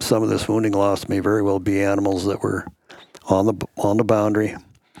some of this wounding loss may very well be animals that were on the boundary.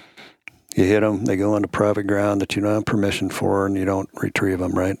 You hit them, they go onto private ground that you don't have permission for, and you don't retrieve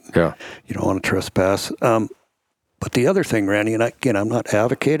them, right? Yeah. You don't want to trespass. But the other thing, Randy, and again, I'm not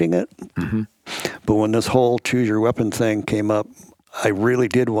advocating it, but when this whole choose your weapon thing came up, I really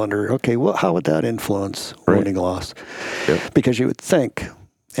did wonder, okay, well, how would that influence wounding loss? Yep. Because you would think,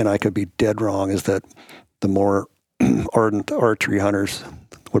 and I could be dead wrong, is that the more ardent archery hunters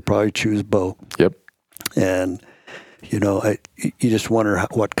would probably choose bow. Yep. And, you know, you just wonder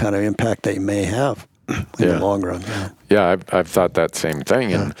what kind of impact they may have in the long run. Yeah, I've thought that same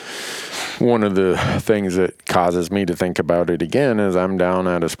thing. And one of the things that causes me to think about it again is I'm down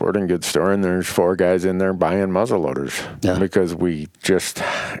at a sporting goods store and there's 4 guys in there buying muzzleloaders because we just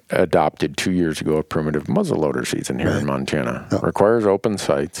adopted 2 years ago a primitive muzzleloader season here in Montana. Requires open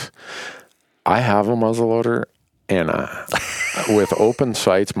sights. I have a muzzleloader, and with open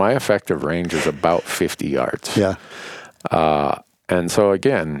sights, my effective range is about 50 yards. Yeah. And so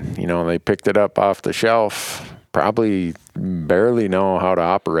again, you know, they picked it up off the shelf, probably barely know how to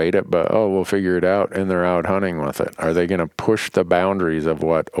operate it, but we'll figure it out, and they're out hunting with it. Are they going to push the boundaries of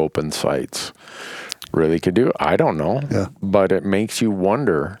what open sights really could do? I don't know. Yeah. But it makes you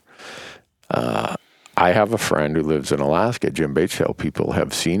wonder. I have a friend who lives in Alaska, Jim Batesdale. People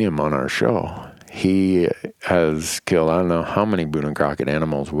have seen him on our show. He has killed I don't know how many Boone and Crockett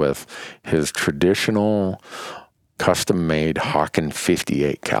animals with his traditional custom-made Hawken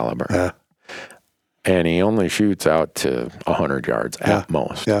 58 caliber. Yeah. And he only shoots out to 100 yards at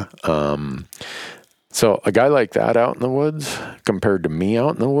most. Yeah. So a guy like that out in the woods compared to me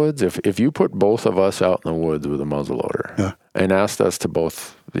out in the woods, if you put both of us out in the woods with a muzzleloader and asked us to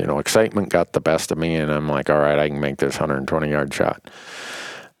both, you know, excitement got the best of me, and I'm like, all right, I can make this 120-yard shot.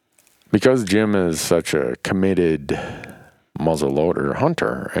 Because Jim is such a committed muzzleloader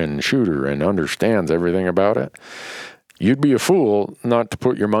hunter and shooter and understands everything about it, you'd be a fool not to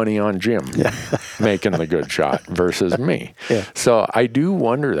put your money on Jim making the good shot versus me. Yeah. So I do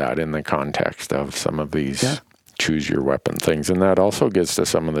wonder that in the context of some of these choose your weapon things. And that also gets to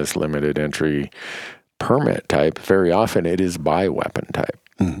some of this limited entry permit type. Very often it is by weapon type.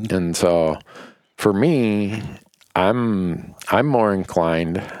 Mm-hmm. And so for me, I'm more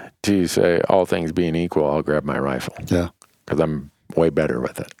inclined to say, all things being equal, I'll grab my rifle. Yeah. Because I'm way better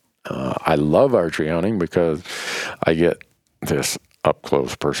with it. I love archery hunting because I get this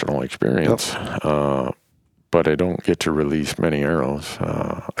up-close personal experience, but I don't get to release many arrows.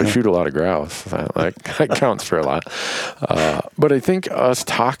 I shoot a lot of grouse. That counts for a lot. But I think us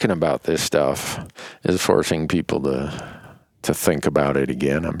talking about this stuff is forcing people to think about it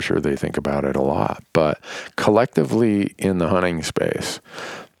again. I'm sure they think about it a lot. But collectively in the hunting space,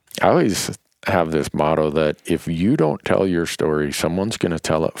 I always have this motto that if you don't tell your story, someone's going to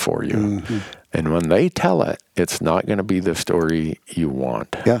tell it for you. Mm-hmm. And when they tell it, it's not going to be the story you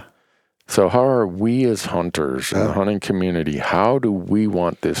want. Yeah. So how are we as hunters in the hunting community, how do we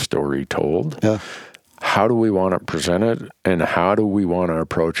want this story told? Yeah. How do we want it presented? And how do we want to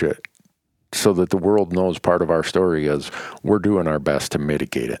approach it so that the world knows part of our story is we're doing our best to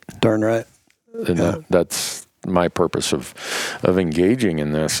mitigate it? Darn right. And that's my purpose of engaging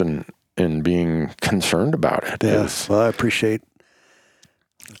in this and being concerned about it. Yeah. Well, I appreciate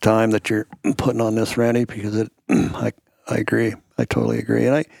the time that you're putting on this, Randy, because I agree. I totally agree.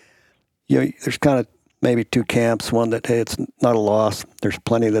 And there's kind of maybe two camps. One that, hey, it's not a loss. There's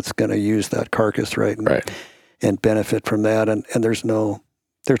plenty that's going to use that carcass, right? And benefit from that. And there's no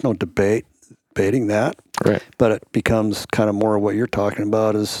debating that. Right. But it becomes kind of more what you're talking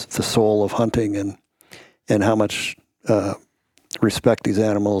about is the soul of hunting and how much respect these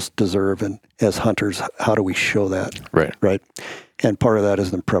animals deserve. And as hunters, how do we show that? Right. Right. And part of that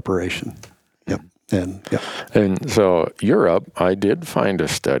is the preparation. Yep. And so Europe, I did find a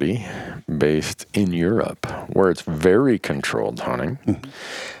study based in Europe where it's very controlled hunting,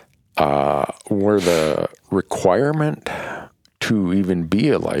 where the requirement to even be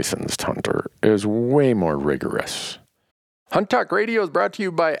a licensed hunter is way more rigorous. Hunt Talk Radio is brought to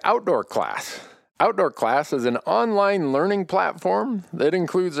you by Outdoor Class. Outdoor Class is an online learning platform that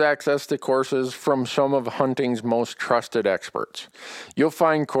includes access to courses from some of hunting's most trusted experts. You'll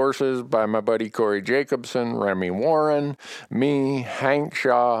find courses by my buddy Corey Jacobson, Remy Warren, me, Hank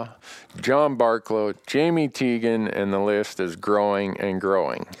Shaw, John Barklow, Jamie Teagan, and the list is growing and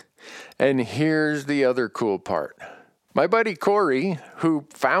growing. And here's the other cool part. My buddy Corey, who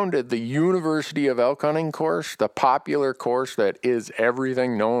founded the University of Elk Hunting course, the popular course that is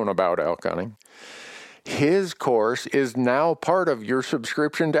everything known about elk hunting, his course is now part of your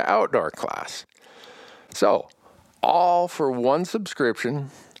subscription to Outdoor Class. So, all for one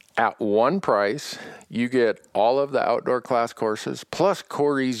subscription at one price, you get all of the Outdoor Class courses plus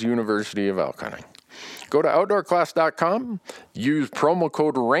Corey's University of Elk Hunting. Go to outdoorclass.com, use promo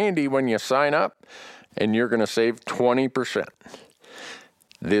code RANDY when you sign up, and you're going to save 20%.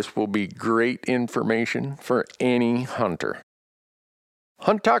 This will be great information for any hunter.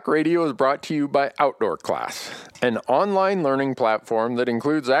 Hunt Talk Radio is brought to you by Outdoor Class, an online learning platform that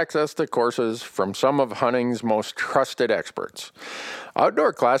includes access to courses from some of hunting's most trusted experts.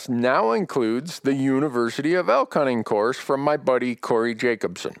 Outdoor Class now includes the University of Elk Hunting course from my buddy Corey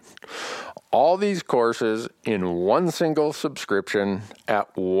Jacobson. All these courses in one single subscription at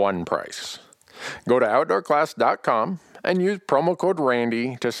one price. Go to outdoorclass.com and use promo code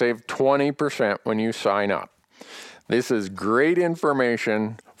RANDY to save 20% when you sign up. This is great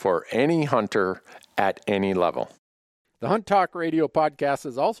information for any hunter at any level. The Hunt Talk Radio podcast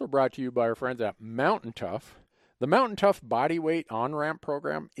is also brought to you by our friends at Mountain Tough. The Mountain Tough Bodyweight On-Ramp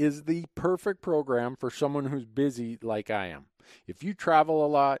program is the perfect program for someone who's busy like I am. If you travel a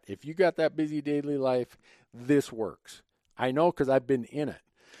lot, if you got that busy daily life, this works. I know because I've been in it.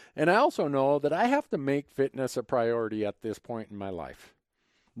 And I also know that I have to make fitness a priority at this point in my life.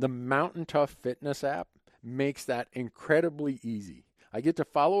 The Mountain Tough Fitness app makes that incredibly easy. I get to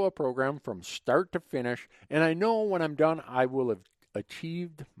follow a program from start to finish, and I know when I'm done, I will have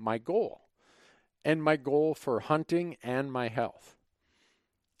achieved my goal. And my goal for hunting and my health.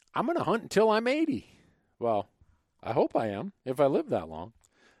 I'm going to hunt until I'm 80. Well, I hope I am, if I live that long.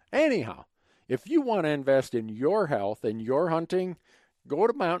 Anyhow, if you want to invest in your health and your hunting, go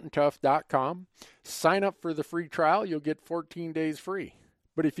to mountaintough.com, sign up for the free trial, you'll get 14 days free.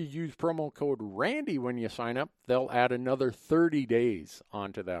 But if you use promo code RANDY when you sign up, they'll add another 30 days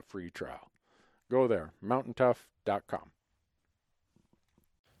onto that free trial. Go there, mountaintough.com.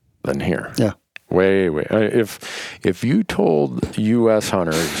 Then here. Yeah. Way. If you told U.S.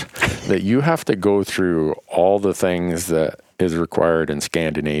 hunters that you have to go through all the things that is required in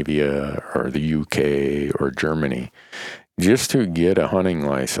Scandinavia or the U.K. or Germany just to get a hunting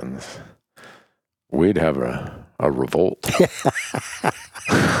license, we'd have a revolt.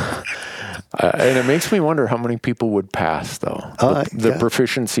 And it makes me wonder how many people would pass, though, the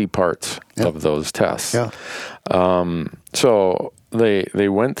proficiency parts of those tests. Yeah. So they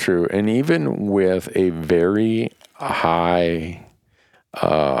went through, and even with a very high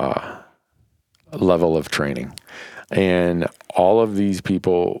level of training, and all of these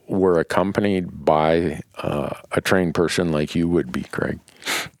people were accompanied by a trained person like you would be, Craig.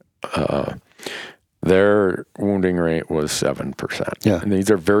 Their wounding rate was 7%. Yeah. And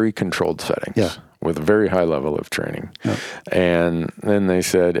these are very controlled settings with a very high level of training. Yeah. And then they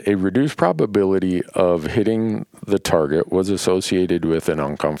said a reduced probability of hitting the target was associated with an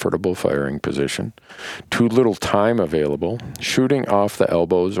uncomfortable firing position, too little time available, shooting off the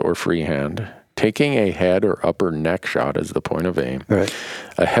elbows or freehand, taking a head or upper neck shot as the point of aim,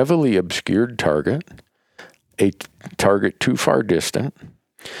 a heavily obscured target, a target too far distant,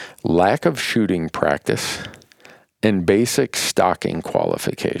 lack of shooting practice, and basic stalking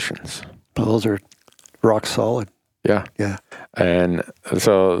qualifications. Well, those are rock solid. Yeah. Yeah. And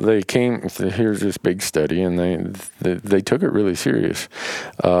so they came, here's this big study, and they took it really serious.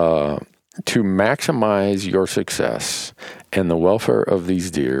 to maximize your success and the welfare of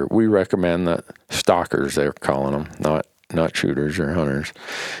these deer, we recommend that stalkers, they're calling them, not shooters or hunters,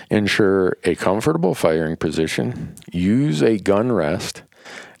 ensure a comfortable firing position, use a gun rest,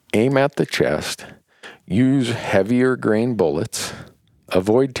 aim at the chest, use heavier grain bullets,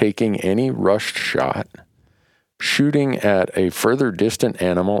 avoid taking any rushed shot, shooting at a further distant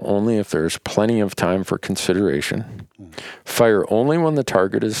animal only if there's plenty of time for consideration, fire only when the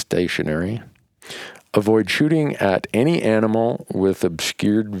target is stationary, avoid shooting at any animal with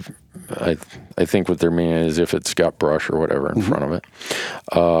obscured, I think what they're meaning is if it's got brush or whatever in front of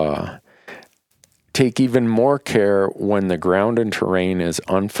it. Take even more care when the ground and terrain is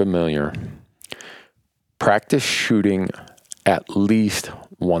unfamiliar. Practice shooting at least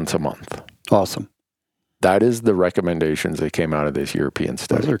once a month. Awesome. That is the recommendations that came out of this European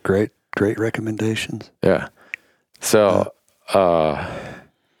study. Those are great recommendations. Yeah. So,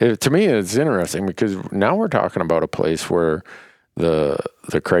 to me, it's interesting because now we're talking about a place where the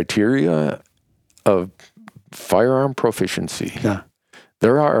criteria of firearm proficiency. Yeah.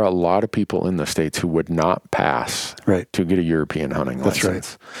 There are a lot of people in the States who would not pass to get a European hunting license.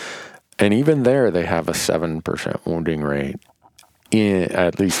 That's right. And even there, they have a 7% wounding rate,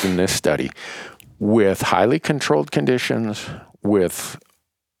 at least in this study, with highly controlled conditions, with,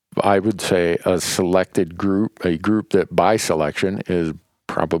 I would say, a selected group, a group that by selection is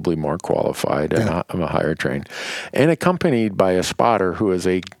probably more qualified and a higher trained, and accompanied by a spotter who is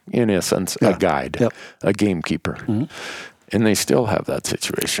in essence, a guide, a gamekeeper. Mm-hmm. And they still have that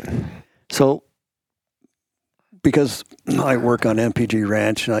situation. So, because I work on MPG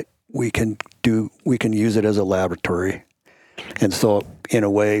Ranch, and we can use it as a laboratory, and so in a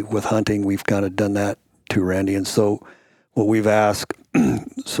way with hunting, we've kind of done that too, Randy. And so, what we've asked,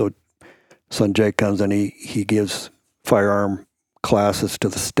 so son Jake comes and he gives firearm classes to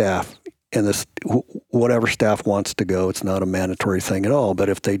the staff, and this whatever staff wants to go, it's not a mandatory thing at all. But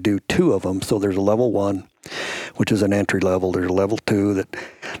if they do 2 of them, so there's a level 1, which is an entry level. There's a level 2 that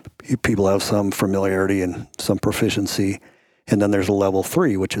people have some familiarity and some proficiency. And then there's a level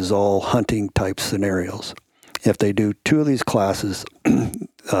 3, which is all hunting type scenarios. If they do 2 of these classes,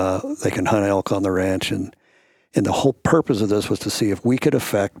 they can hunt elk on the ranch. And the whole purpose of this was to see if we could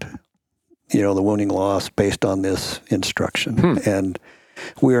affect, the wounding loss based on this instruction. And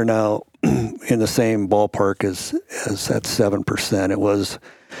we are now in the same ballpark as that 7%. It was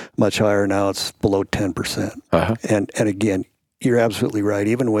much higher. Now it's below 10%. Uh-huh. And again, you're absolutely right.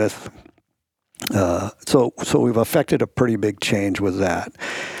 Even with, so we've affected a pretty big change with that.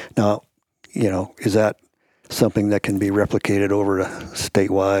 Now, is that something that can be replicated over to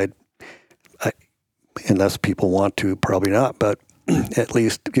statewide? Unless people want to, probably not. But at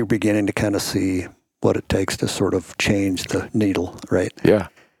least you're beginning to kind of see what it takes to sort of change the needle, right? Yeah.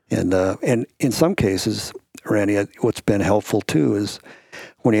 And in some cases, Randy, what's been helpful too is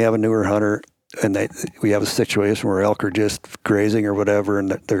when you have a newer hunter and we have a situation where elk are just grazing or whatever,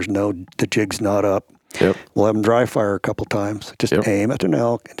 and the jig's not up. Yep. We'll have them dry fire a couple times. Just aim at an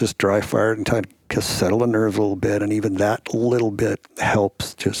elk and just dry fire it and try to settle the nerves a little bit. And even that little bit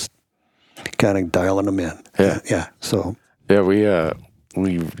helps just kind of dialing them in. Yeah. Yeah. So. Yeah,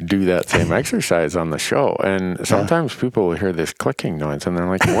 we do that same exercise on the show, and sometimes people will hear this clicking noise, and they're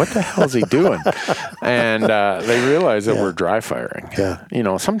like, "What the hell is he doing?" And they realize that we're dry firing.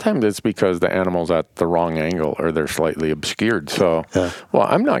 Yeah. Sometimes it's because the animal's at the wrong angle or they're slightly obscured. So, well,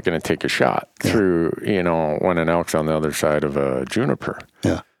 I'm not going to take a shot through, when an elk's on the other side of a juniper.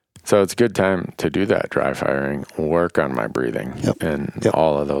 Yeah. So it's a good time to do that dry firing, work on my breathing, and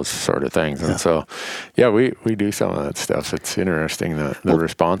all of those sort of things. And so, we do some of that stuff. It's interesting, the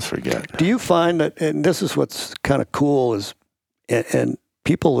response we get. Do you find that, and this is what's kind of cool, is, and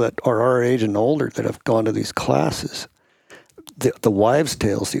people that are our age and older that have gone to these classes, the wives'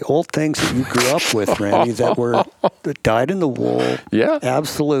 tales, the old things that you grew up with, Randy, that died in the wool,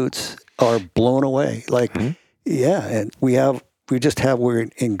 absolutes are blown away. Like, and we're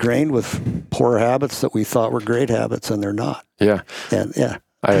ingrained with poor habits that we thought were great habits, and they're not. Yeah. And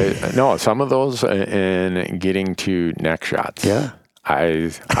I know some of those in getting to neck shots. Yeah.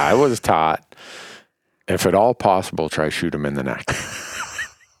 I was taught, if at all possible, try shoot them in the neck.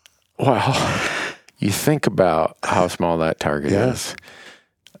 Well, you think about how small that target is.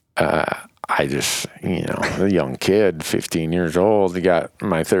 I just, a young kid, 15 years old, got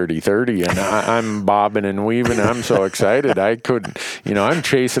my 30-30, and I'm bobbing and weaving. And I'm so excited. I couldn't, I'm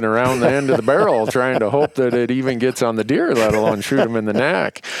chasing around the end of the barrel trying to hope that it even gets on the deer, let alone shoot him in the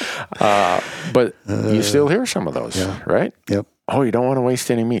neck. But you still hear some of those, right? Yep. Oh, you don't want to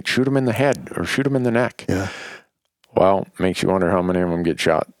waste any meat. Shoot him in the head or shoot him in the neck. Yeah. Well, makes you wonder how many of them get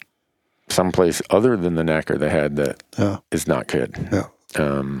shot someplace other than the neck or the head that is not good.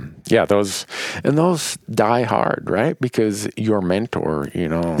 Yeah. Those die hard, right? Because your mentor,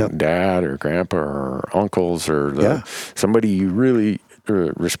 dad or grandpa or uncles or somebody you really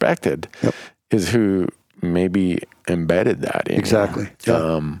respected is who maybe embedded that in Exactly.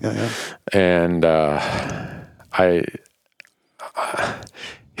 you. And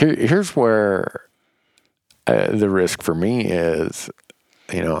here's where the risk for me is,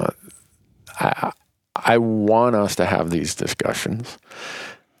 I want us to have these discussions.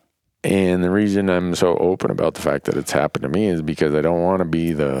 And the reason I'm so open about the fact that it's happened to me is because I don't want to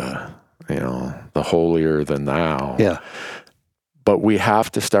be the holier than thou. Yeah. But we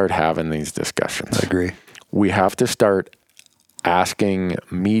have to start having these discussions. I agree. We have to start asking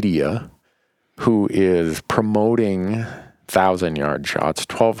media who is promoting 1,000-yard shots,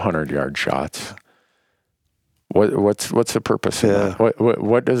 1,200-yard shots. What's the purpose of that?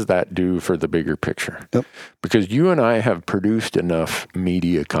 What does that do for the bigger picture? Yep. Because you and I have produced enough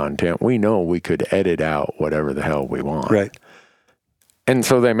media content. We know we could edit out whatever the hell we want. Right. And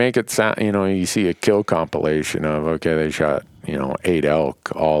so they make it sound, you see a kill compilation of, okay, they shot, 8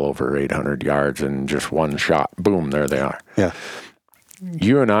 elk all over 800 yards and just one shot. Boom, there they are. Yeah.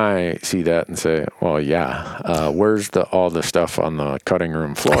 You and I see that and say, well, where's all the stuff on the cutting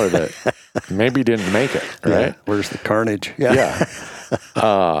room floor that maybe didn't make it, right? Yeah. Where's the carnage? Yeah.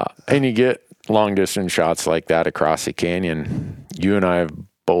 And you get long distance shots like that across the canyon. You and I have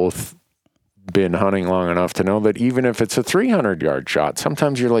both been hunting long enough to know that even if it's a 300-yard shot,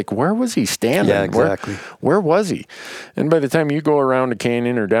 sometimes you're like, where was he standing? Yeah, exactly. Where was he? And by the time you go around a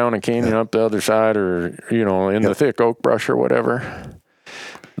canyon or down a canyon up the other side or, in the thick oak brush or whatever,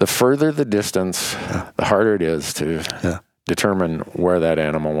 the further the distance, the harder it is to determine where that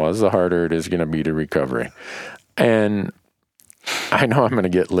animal was, the harder it is going to be to recovery. And I know I'm going to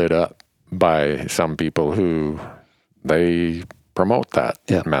get lit up by some people who they promote that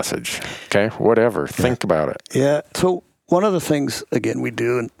message. Okay, whatever. Think about it. Yeah. So one of the things, again, we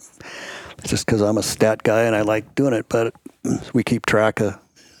do, and just because I'm a stat guy and I like doing it, but we keep track of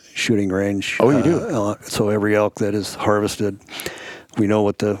shooting range. Oh, you do? So every elk that is harvested, we know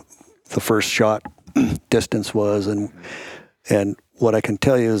what the first shot distance was, and what I can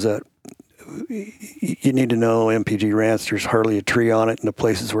tell you is that you need to know MPG Ranch, there's hardly a tree on it in the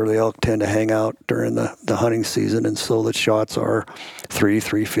places where the elk tend to hang out during the hunting season, and so the shots are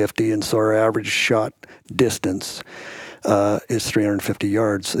 350, and so our average shot distance is 350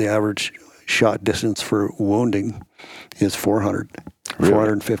 yards. The average shot distance for wounding is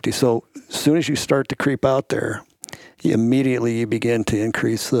 450. So as soon as you start to creep out there, immediately you begin to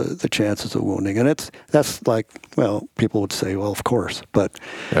increase the chances of wounding. And that's like, well, people would say, well, of course. But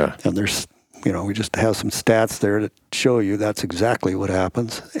and there's, we just have some stats there to show you that's exactly what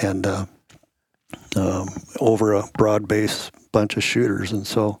happens. And over a broad base bunch of shooters. And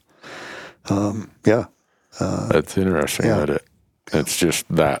so, that's interesting that it's just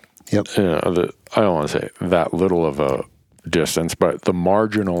that. Yep. I don't want to say that little of a distance, but the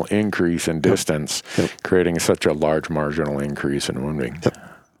marginal increase in distance creating such a large marginal increase in wounding. Yep.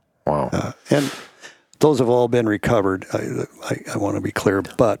 Wow. And those have all been recovered. I want to be clear,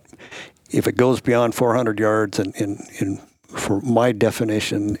 but if it goes beyond 400 yards, and for my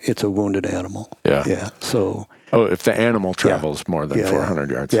definition, it's a wounded animal. Yeah. Yeah. So. Oh, if the animal travels more than 400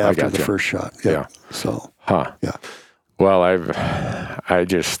 yards. Yeah, I after got the you. first shot. Yeah. So. Huh. Yeah. Well, I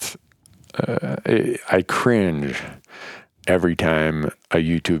cringe every time a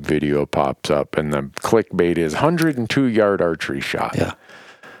YouTube video pops up and the clickbait is 102-yard archery shot. Yeah.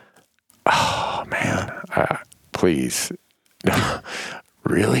 Oh, man. Please.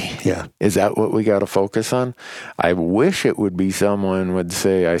 Really? Yeah. Is that what we got to focus on? I wish it would be someone would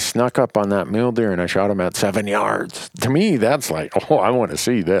say, I snuck up on that mule deer and I shot him at 7 yards. To me, that's like, oh, I want to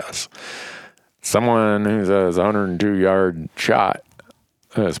see this. Someone who says 102-yard shot,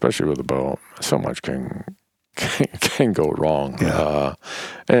 especially with a bow, so much can go wrong. Yeah.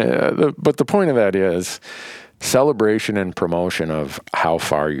 But the point of that is celebration and promotion of how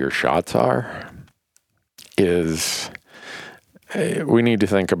far your shots are is, we need to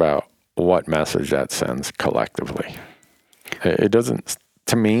think about what message that sends collectively. It doesn't,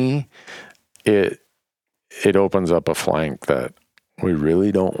 to me, it opens up a flank that we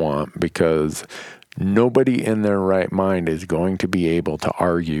really don't want, because nobody in their right mind is going to be able to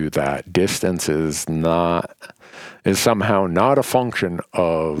argue that distance is somehow not a function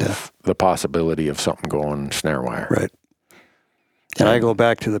of the possibility of something going snare wire. Right. And I go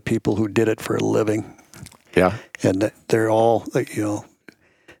back to the people who did it for a living. Yeah. And they're all,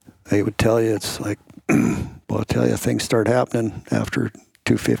 they would tell you, it's like, well, I'll tell you, things start happening after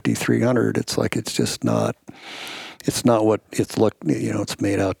 250, 300. It's like it's just not. It's not what it's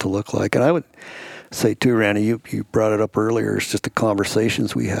made out to look like. And I would say too, Randy, you brought it up earlier. It's just the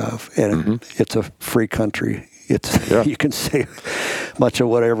conversations we have, and it's a free country. You can say much of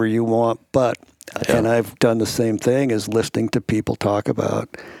whatever you want, but and I've done the same thing as listening to people talk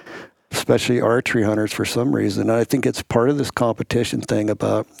about, especially archery hunters for some reason. And I think it's part of this competition thing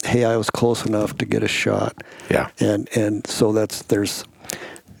about, hey, I was close enough to get a shot. Yeah. And so there's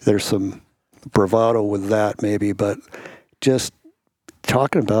some bravado with that maybe, but just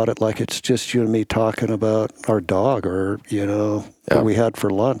talking about it like it's just you and me talking about our dog or, what we had for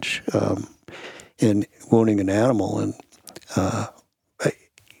lunch in wounding an animal. And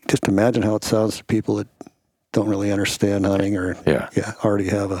just imagine how it sounds to people that don't really understand hunting or already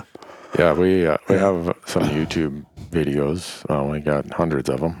have a... Yeah, we have some YouTube videos. We got hundreds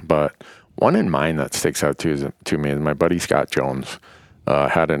of them, but one in mind that sticks out to me is my buddy Scott Jones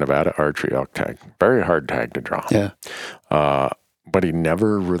had a Nevada archery elk tag. Very hard tag to draw. Yeah. But he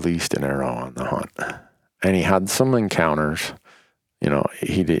never released an arrow on the hunt. And he had some encounters.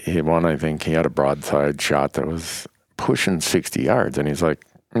 He won, I think he had a broadside shot that was pushing 60 yards. And he's like,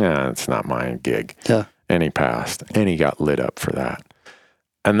 nah, it's not my gig. Yeah. And he passed. And he got lit up for that.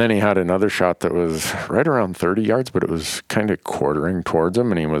 And then he had another shot that was right around 30 yards, but it was kind of quartering towards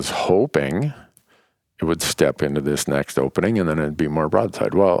him. And he was hoping it would step into this next opening and then it'd be more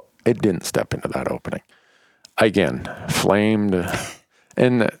broadside. Well, it didn't step into that opening. Again, flamed.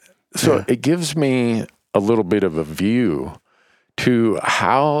 And so it gives me a little bit of a view to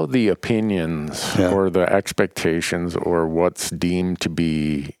how the opinions or the expectations or what's deemed to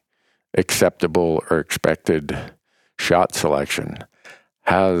be acceptable or expected shot selection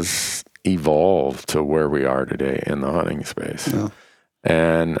has evolved to where we are today in the hunting space. Yeah.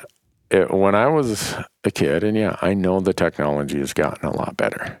 And when I was a kid, and I know the technology has gotten a lot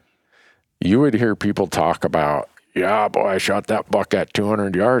better, you would hear people talk about, boy, I shot that buck at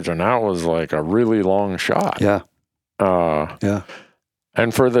 200 yards, and that was like a really long shot. Yeah.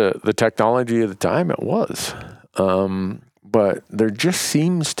 And for the technology of the time, it was. But there just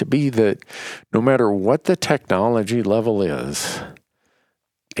seems to be that no matter what the technology level is,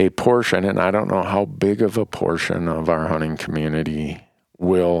 a portion, and I don't know how big of a portion of our hunting community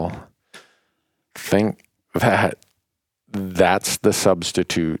will think that that's the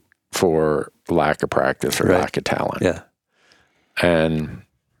substitute for lack of practice or lack of talent. Yeah. And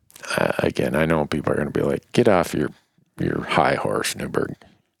again, I know people are going to be like, get off your high horse, Newberg.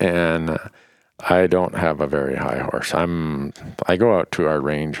 And I don't have a very high horse. I go out to our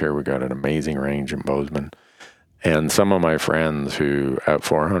range here. We got an amazing range in Bozeman. And some of my friends who at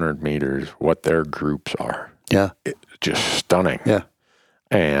 400 meters, what their groups are. Yeah. It's just stunning. Yeah.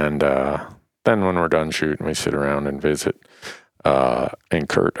 And then when we're done shooting, we sit around and visit. And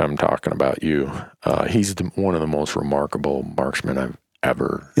Kurt, I'm talking about you. He's one of the most remarkable marksmen I've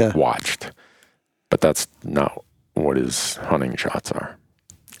ever watched. But that's not what his hunting shots are.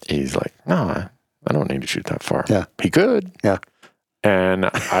 He's like, no, I don't need to shoot that far. Yeah. He could. Yeah. And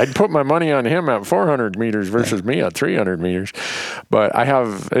I'd put my money on him at 400 meters versus me at 300 meters. But I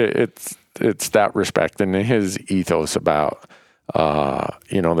have, it's that respect and his ethos about,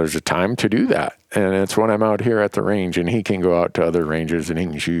 there's a time to do that. And it's when I'm out here at the range and he can go out to other ranges and he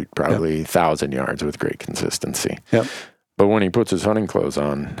can shoot probably 1,000 yards with great consistency. Yep. But when he puts his hunting clothes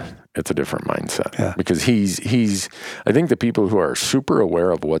on, it's a different mindset because he's, I think the people who are super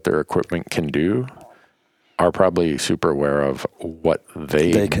aware of what their equipment can do are probably super aware of what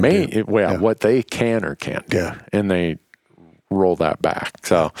they may, what they can or can't do. Yeah. And they roll that back.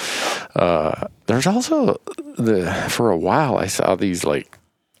 So, there's also for a while I saw these like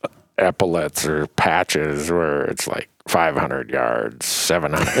epaulets or patches where it's like 500 yards,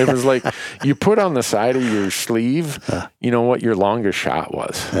 700. It was like you put on the side of your sleeve, what your longest shot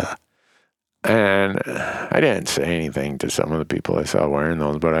was. Yeah. And I didn't say anything to some of the people I saw wearing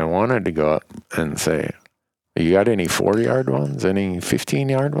those, but I wanted to go up and say, you got any 4-yard ones? Any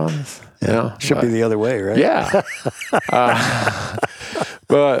 15-yard ones? Yeah. Should be the other way, right? Yeah.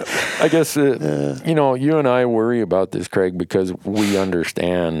 But I guess, you and I worry about this, Craig, because we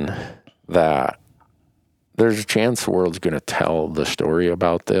understand that there's a chance the world's going to tell the story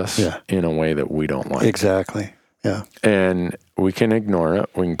about this in a way that we don't like. Exactly. Yeah. And we can ignore it.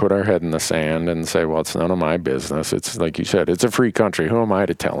 We can put our head in the sand and say, well, it's none of my business. It's like you said, it's a free country. Who am I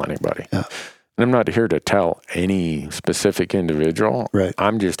to tell anybody? Yeah. And I'm not here to tell any specific individual. Right.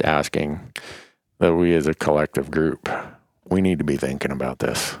 I'm just asking that we as a collective group, we need to be thinking about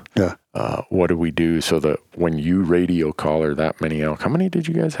this. Yeah. What do we do so that when you radio collar that many elk, how many did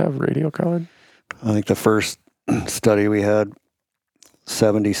you guys have radio collared? I think the first study we had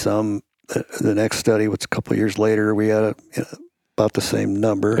 70 some. The next study, which a couple of years later, we had about the same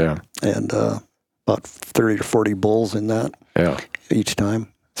number. Yeah. And about 30 to 40 bulls in that. Yeah. Each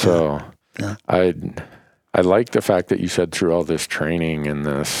time. So Yeah. I like the fact that you said through all this training and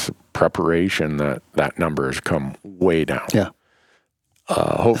this preparation that number has come way down. Yeah.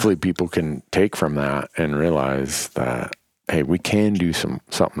 Hopefully people can take from that and realize that, hey, we can do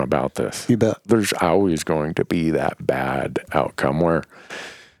something about this. You bet. There's always going to be that bad outcome where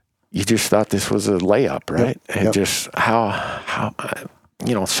you just thought this was a layup, right? Yep. And just how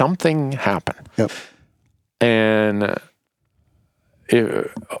something happened. Yep. And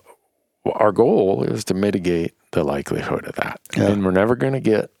our goal is to mitigate the likelihood of that. Yeah. And we're never going to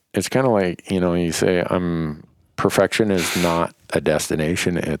get, it's kind of like, you say, perfection is not a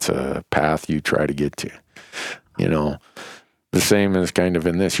destination. It's a path you try to get to. The same as kind of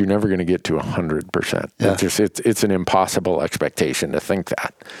in this, you're never going to get to 100%. Yeah. It's an impossible expectation to think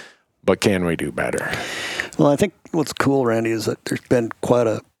that. But can we do better? Well, I think what's cool, Randy, is that there's been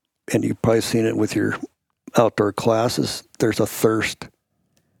and you've probably seen it with your outdoor classes, there's a thirst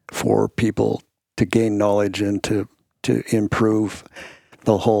for people to gain knowledge and to improve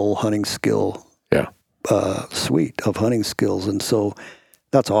the whole hunting skill suite of hunting skills. And so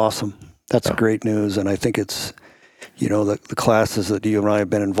that's awesome. That's great news. And I think it's, the classes that you and I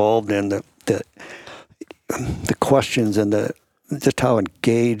have been involved in, the questions and just how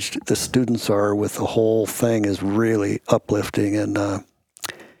engaged the students are with the whole thing is really uplifting, and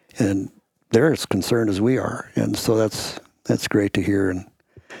they're as concerned as we are. And so that's great to hear. And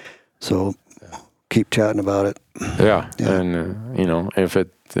so keep chatting about it. Yeah. And,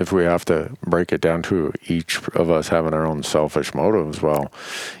 if we have to break it down to each of us having our own selfish motives, well,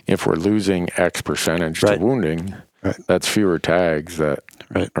 if we're losing X percentage to wounding, that's fewer tags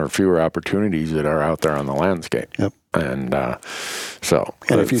or fewer opportunities that are out there on the landscape. Yep. And And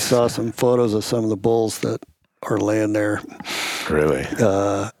if you saw some photos of some of the bulls that are laying there, really,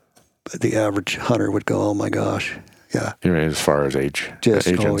 the average hunter would go, "Oh my gosh." Yeah. You mean as far as age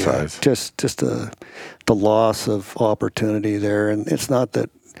and size? Just the loss of opportunity there. And it's not that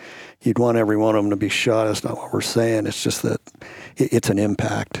you'd want every one of them to be shot. That's not what we're saying. It's just that it's an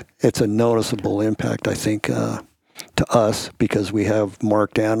impact. It's a noticeable impact, I think, to us because we have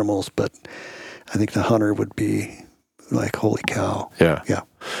marked animals. But I think the hunter would be like, holy cow. Yeah. Yeah.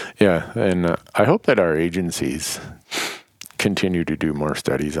 Yeah. And I hope that our agencies continue to do more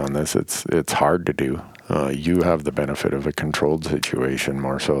studies on this. It's hard to do. You have the benefit of a controlled situation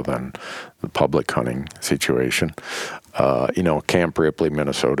more so than the public hunting situation. Camp Ripley,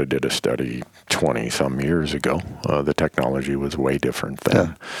 Minnesota did a study 20 some years ago. The technology was way different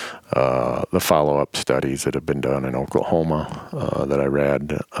then. The follow-up studies that have been done in Oklahoma that I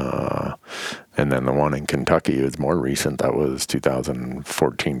read, and then the one in Kentucky is more recent. That was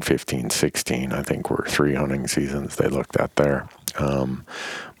 2014, 15, 16. I think were 3 hunting seasons they looked at there.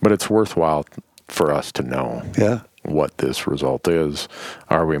 But it's worthwhile for us to know what this result is.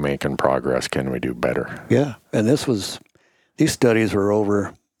 Are we making progress? Can we do better? Yeah. And these studies were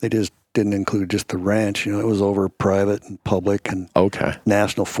over, they just didn't include just the ranch, it was over private and public and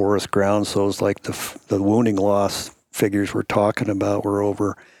national forest grounds. So it was like the wounding loss figures we're talking about were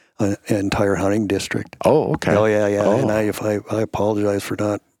over an entire hunting district. Oh, okay. Oh, yeah. Oh. And I apologize for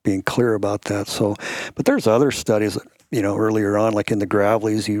not being clear about that. So, but there's other studies that, earlier on, like in the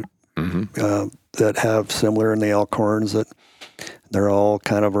Gravelies, that have similar in the Elkhorns, that they're all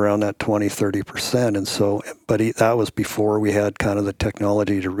kind of around that 20-30%. And so, but that was before we had kind of the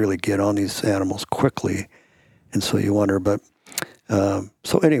technology to really get on these animals quickly. And so you wonder, but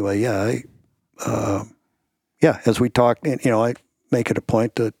so anyway, as we talk, I make it a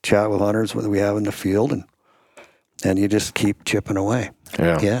point to chat with hunters that we have in the field, and you just keep chipping away.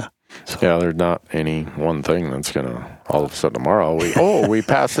 Yeah. So. Yeah, there's not any one thing that's going to all of a sudden tomorrow we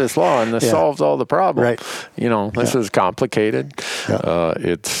passed this law and this solves all the problems. Right. This is complicated. Yeah.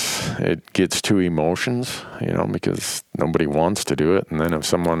 It gets to emotions, because nobody wants to do it. And then if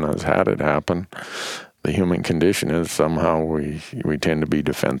someone has had it happen, the human condition is somehow we tend to be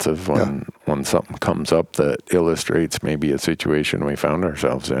defensive when something comes up that illustrates maybe a situation we found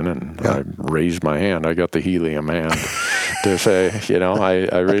ourselves in. And I raised my hand. I got the helium hand to say,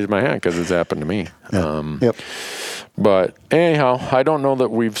 I raised my hand because it's happened to me. Yep. But anyhow, I don't know that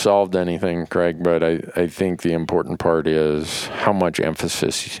we've solved anything, Craig, but I think the important part is how much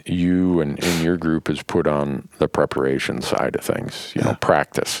emphasis you and your group has put on the preparation side of things,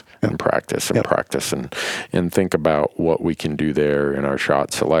 practice and practice and practice and think about what we can do there in our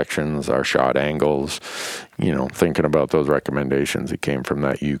shot selections, our shot angles, thinking about those recommendations that came from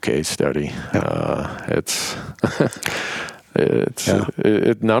that UK study. It's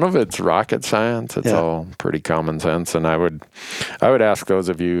None of it's rocket science. It's all pretty common sense. And I would ask those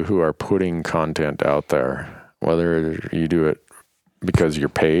of you who are putting content out there, whether you do it because you're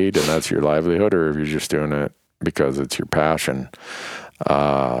paid and that's your livelihood, or if you're just doing it because it's your passion,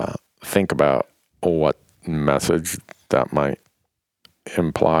 think about what message that might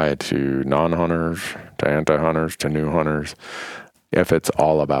imply to non-hunters, to anti-hunters, to new hunters, if it's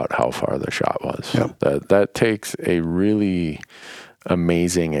all about how far the shot was. Yep. That takes a really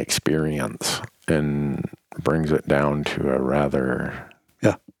amazing experience and brings it down to a rather,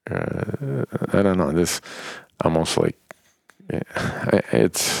 I don't know, this almost like,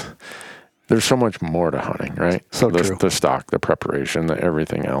 there's so much more to hunting, right? So true. The stock, the preparation,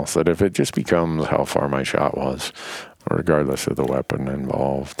 everything else, that if it just becomes how far my shot was, regardless of the weapon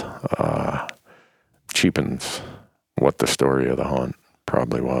involved, cheapens what the story of the hunt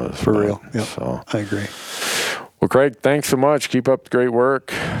probably was. For real. Yeah. So I agree. Well, Craig, thanks so much. Keep up the great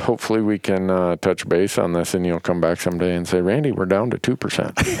work. Hopefully we can touch base on this and you'll come back someday and say, Randy, we're down to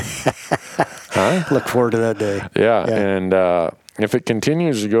 2%. Huh? Look forward to that day. Yeah. And if it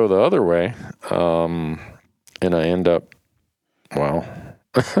continues to go the other way, and I end up,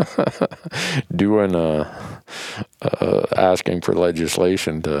 doing asking for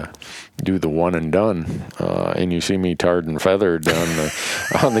legislation to do the one and done, and you see me tarred and feathered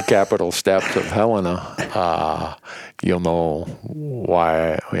on the Capitol steps of Helena, you'll know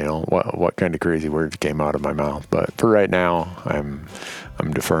why, what kind of crazy words came out of my mouth. But for right now, I'm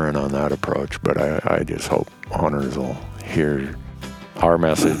deferring on that approach. But I just hope hunters will hear our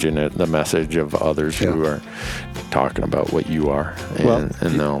message and the message of others who are talking about what you are, and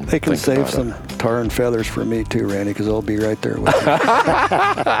they can save some tar and feathers for me too, Randy, because I'll be right there with you.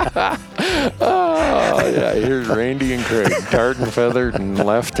 Oh yeah, here's Randy and Craig, tarred and feathered and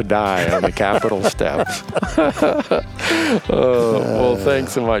left to die on the Capitol steps. Well,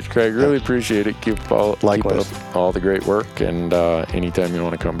 thanks so much, Craig. Really appreciate it. Keep up all the great work, and anytime you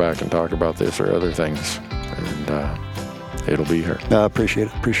want to come back and talk about this or other things, and it'll be here. I appreciate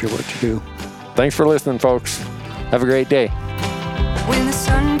it. Appreciate what you do. Thanks for listening, folks. Have a great day. When the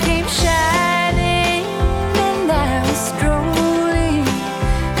sun